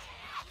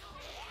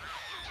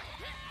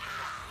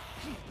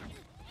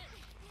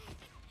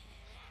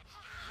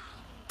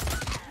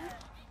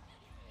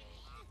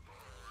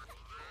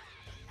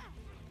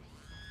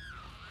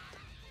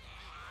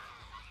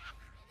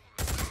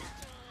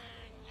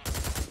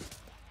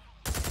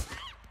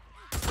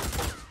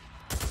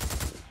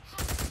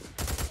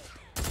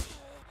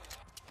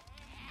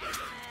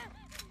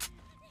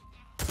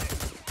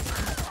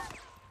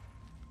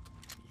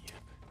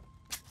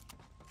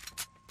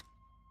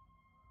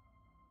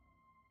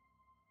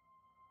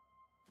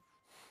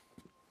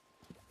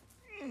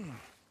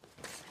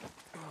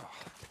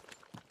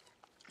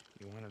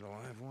 You wanted a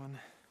live one?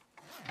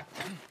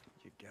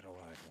 You get a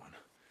live one.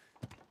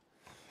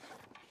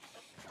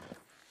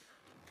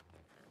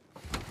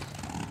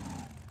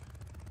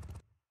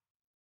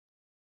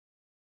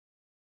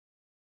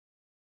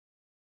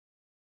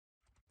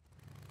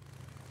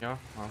 Ja,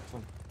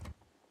 látom.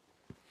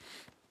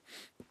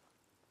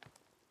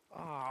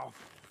 Oh,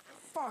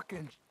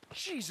 fucking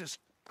Jesus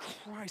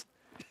Christ.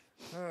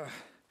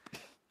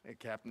 Hey,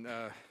 Captain,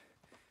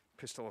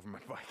 pistol over my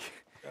bike.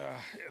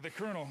 The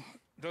Colonel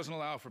doesn't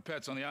allow for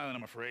pets on the island,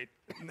 I'm afraid.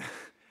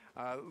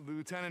 The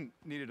Lieutenant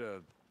needed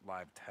a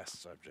live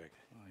test subject.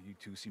 You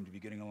two seem to be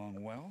getting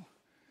along well.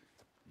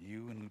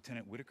 You and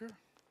Lieutenant Whitaker?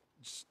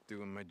 Just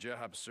doing my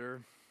job,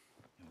 sir.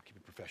 Keep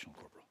it professional,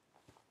 Corporal.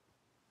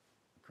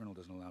 The Colonel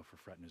doesn't allow for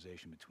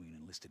fraternization between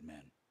enlisted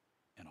men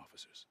and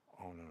officers.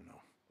 Oh,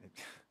 no.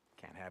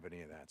 Can't have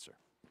any of that, sir.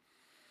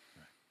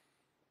 Right.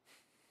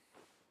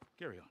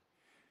 Carry on.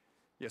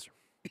 Yes, sir.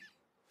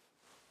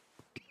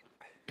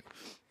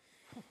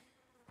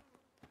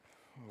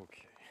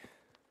 Okay.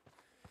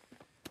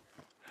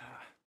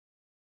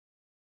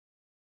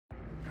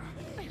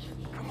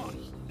 Come on,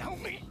 help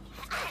me!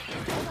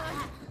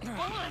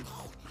 Hold on!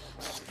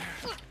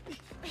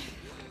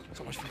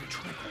 So much for your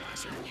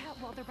tranquilizer. Yeah,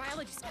 well, their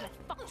biology's kind of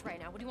fucked right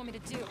now. What do you want me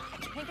to do? I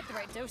can't get the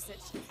right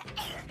dosage.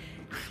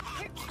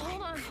 Here,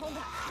 hold on. This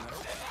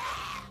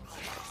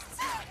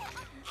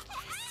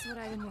is what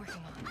I've been working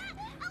on.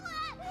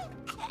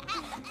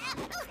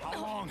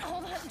 How long?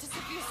 Hold on, just a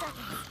few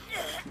seconds.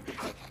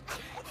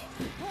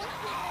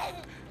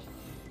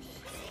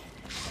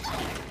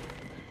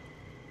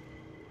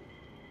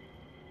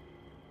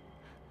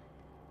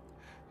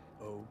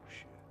 Oh,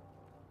 shit.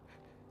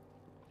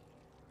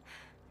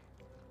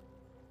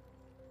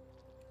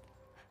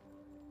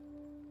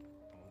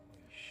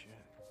 Holy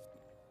shit.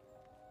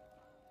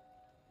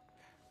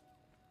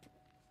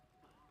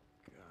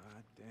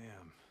 God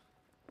damn.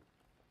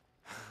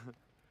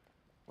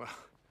 Well,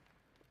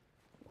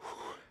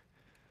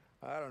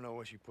 I don't know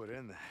what you put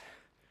in that.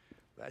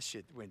 That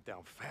shit went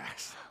down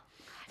fast.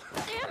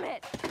 Damn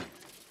it!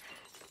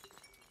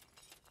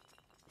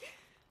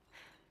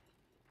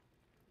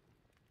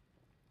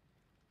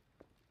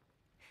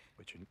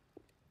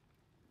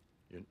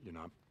 you're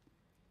not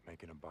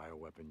making a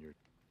bioweapon. You're.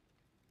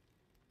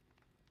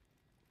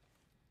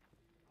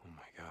 Oh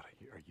my God,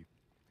 are you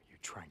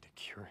trying to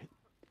cure it?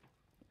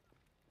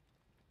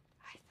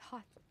 I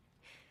thought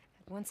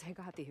that once I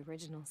got the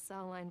original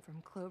cell line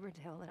from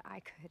Cloverdale that I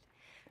could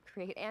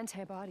create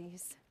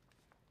antibodies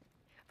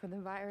for the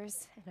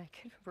virus and I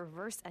could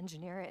reverse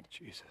engineer it.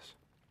 Jesus.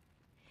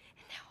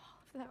 And now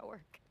all of that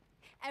work,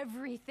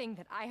 everything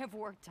that I have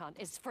worked on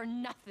is for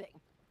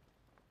nothing.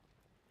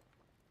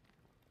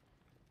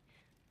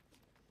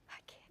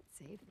 I can't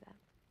save them.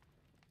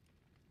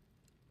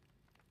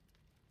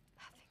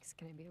 Nothing's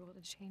gonna be able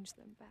to change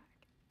them back.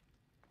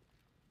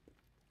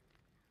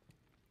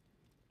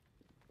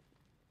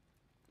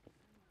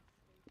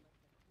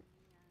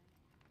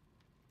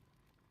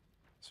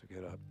 So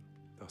get up,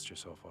 dust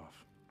yourself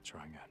off,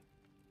 try again.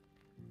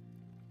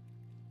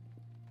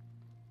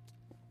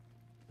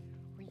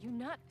 Were you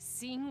not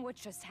seeing what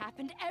just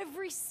happened?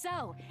 Every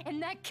cell in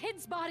that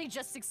kid's body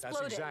just exploded.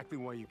 That's exactly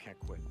why you can't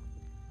quit.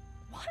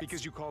 What?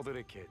 Because you called it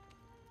a kid.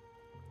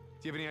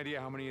 Do you have any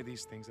idea how many of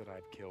these things that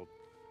I've killed?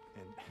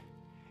 And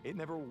it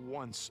never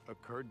once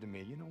occurred to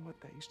me, you know what,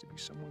 that used to be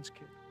someone's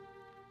kid.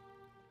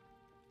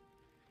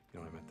 You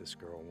know, I met this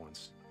girl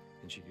once,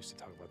 and she used to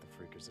talk about the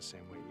freakers the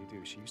same way you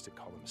do. She used to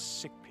call them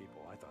sick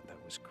people. I thought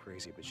that was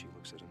crazy, but she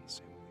looks at them the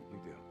same way that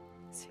you do.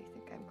 So you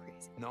think I'm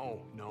crazy?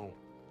 No.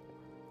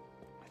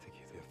 I think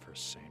you're the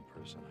first sane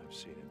person I've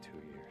seen in 2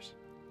 years.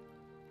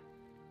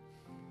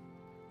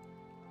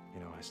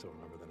 You know, I still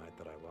remember the night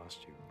that I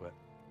lost you, but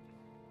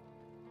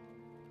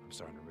I'm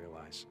starting to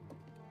realize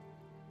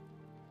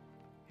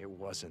it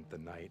wasn't the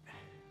night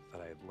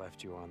that I had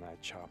left you on that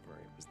chopper.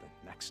 It was the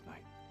next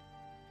night.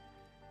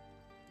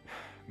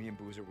 Me and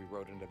Boozer, we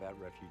rode into that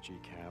refugee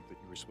camp that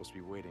you were supposed to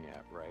be waiting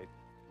at, right?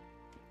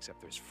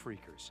 Except there's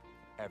freakers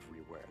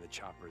everywhere. The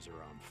choppers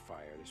are on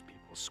fire. There's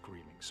people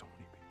screaming, so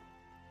many people.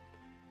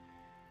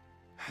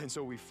 And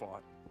so we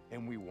fought,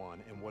 and we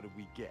won, and what did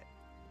we get?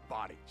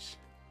 Bodies.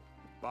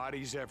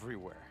 Bodies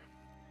everywhere.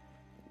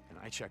 And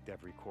I checked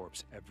every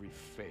corpse, every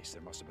face.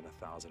 There must have been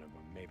 1,000 of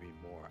them, maybe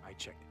more. I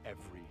checked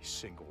every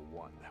single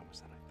one. That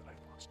was the night that I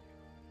lost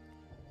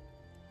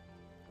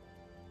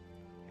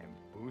you. And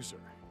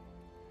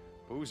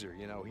Boozer,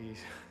 you know, he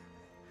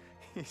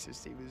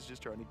was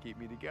just trying to keep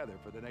me together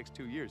for the next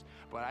 2 years.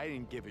 But I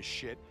didn't give a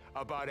shit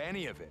about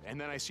any of it. And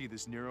then I see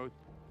this Nero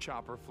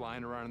chopper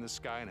flying around in the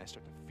sky, and I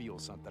start to feel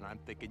something. I'm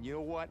thinking, you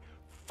know what?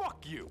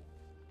 Fuck you.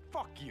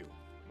 Fuck you.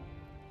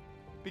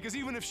 Because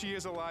even if she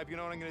is alive, you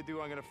know what I'm gonna do?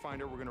 I'm gonna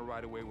find her, we're gonna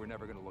ride away, we're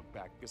never gonna look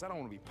back. Because I don't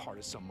wanna be part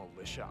of some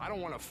militia. I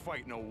don't wanna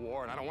fight no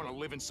war, and I don't wanna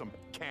live in some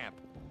camp.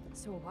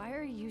 So why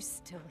are you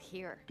still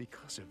here?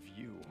 Because of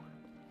you.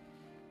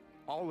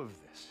 All of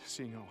this,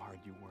 seeing how hard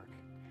you work,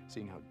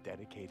 seeing how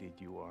dedicated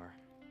you are.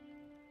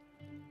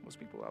 Most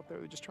people out there,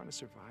 they're just trying to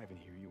survive, and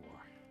here you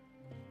are.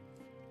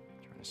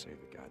 Trying to save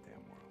the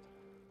goddamn world.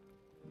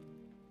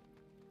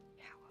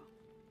 Yeah, well,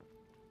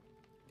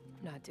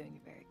 I'm not doing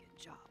a very good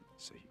job.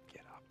 So you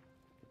get up,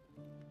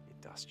 you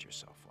dust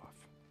yourself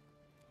off,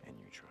 and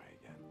you try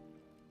again.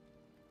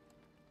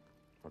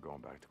 We're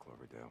going back to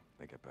Cloverdale.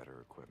 They get better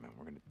equipment.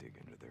 We're gonna dig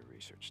into their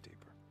research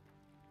deeper.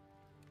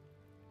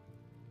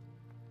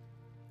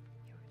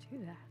 You would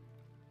do that.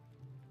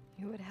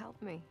 You would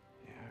help me.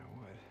 Yeah, I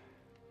would.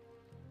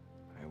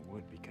 I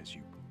would because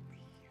you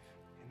believe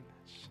in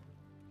this.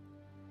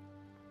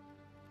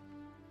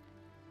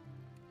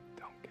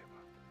 Don't give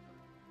up.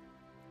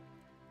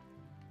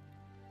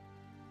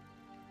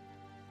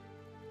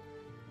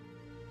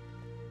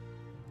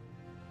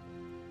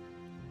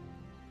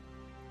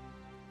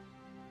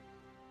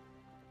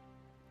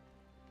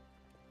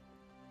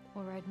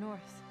 We'll ride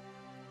north.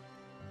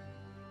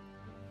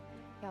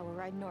 Yeah, we'll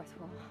ride north.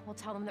 We'll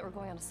tell them that we're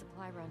going on a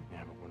supply run.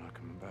 Yeah, but we're not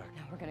coming back.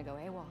 No, we're gonna go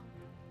AWOL.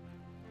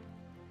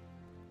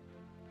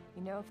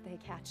 You know, if they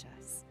catch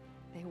us,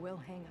 they will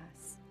hang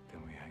us.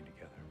 Then we hang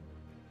together.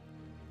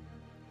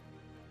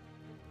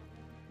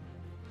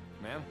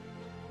 Ma'am?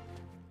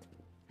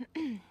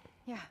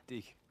 Yeah.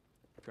 Deke,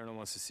 Colonel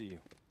wants to see you.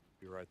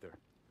 Be right there.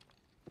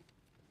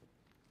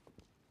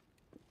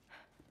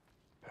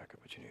 Pack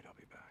up what you need, I'll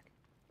be back.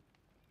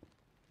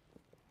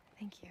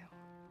 Thank you.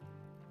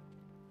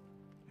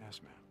 Yes,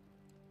 ma'am.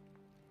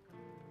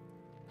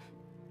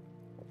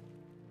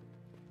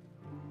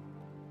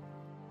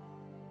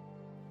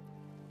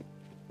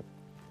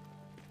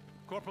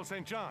 Corporal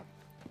St. John.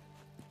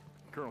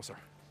 Colonel, sir.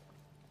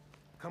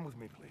 Come with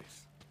me,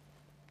 please.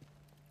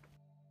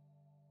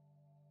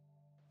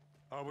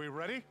 Are we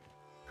ready?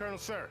 Colonel,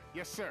 sir.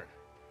 Yes, sir.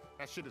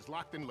 That shit is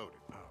locked and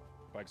loaded.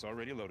 Bike's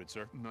already loaded,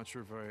 sir. I'm not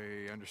sure if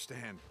I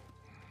understand.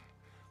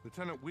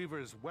 Lieutenant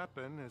Weaver's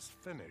weapon is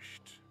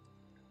finished.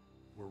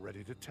 We're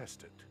ready to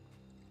test it.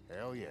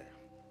 Hell yeah.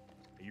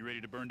 Are you ready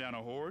to burn down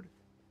a horde?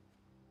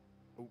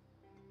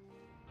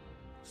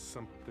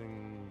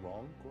 Something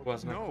wrong, Corporal?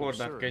 Hoznak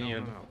hordát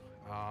kenyérd. No.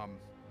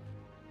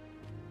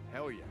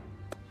 Hell yeah.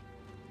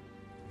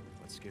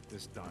 Let's get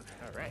this done.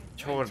 All right.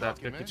 Egy hordát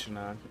kell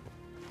kicsinálni.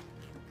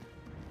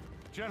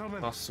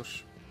 Gentlemen.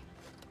 Basszus.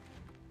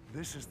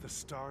 This is the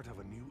start of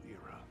a new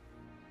era.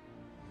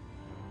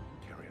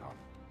 Carry on.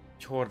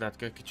 Egy hordát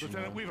kell Lieutenant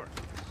kicsinálni. Weaver,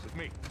 with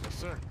me. Yes,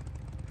 sir.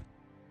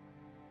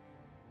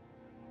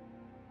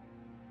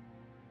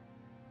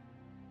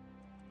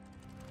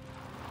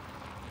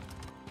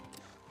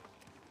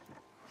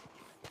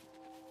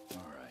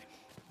 All right.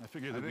 I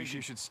figured I that we think should...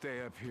 you should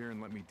stay up here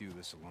and let me do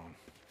this alone.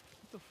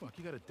 What the fuck?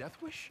 You got a death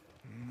wish?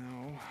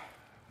 No,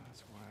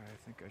 that's why I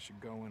think I should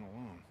go in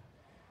alone.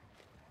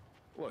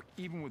 Look,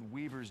 even with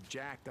Weaver's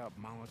jacked up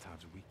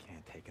Molotovs, we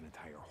can't take an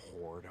entire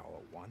horde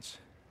all at once.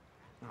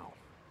 No.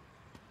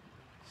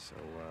 So,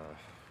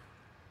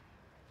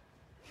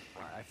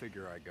 I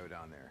figure I go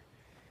down there.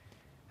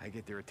 I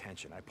get their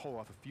attention. I pull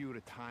off a few at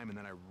a time, and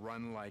then I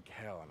run like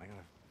hell. And I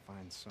gotta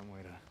find some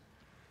way to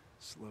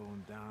slow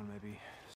them down, maybe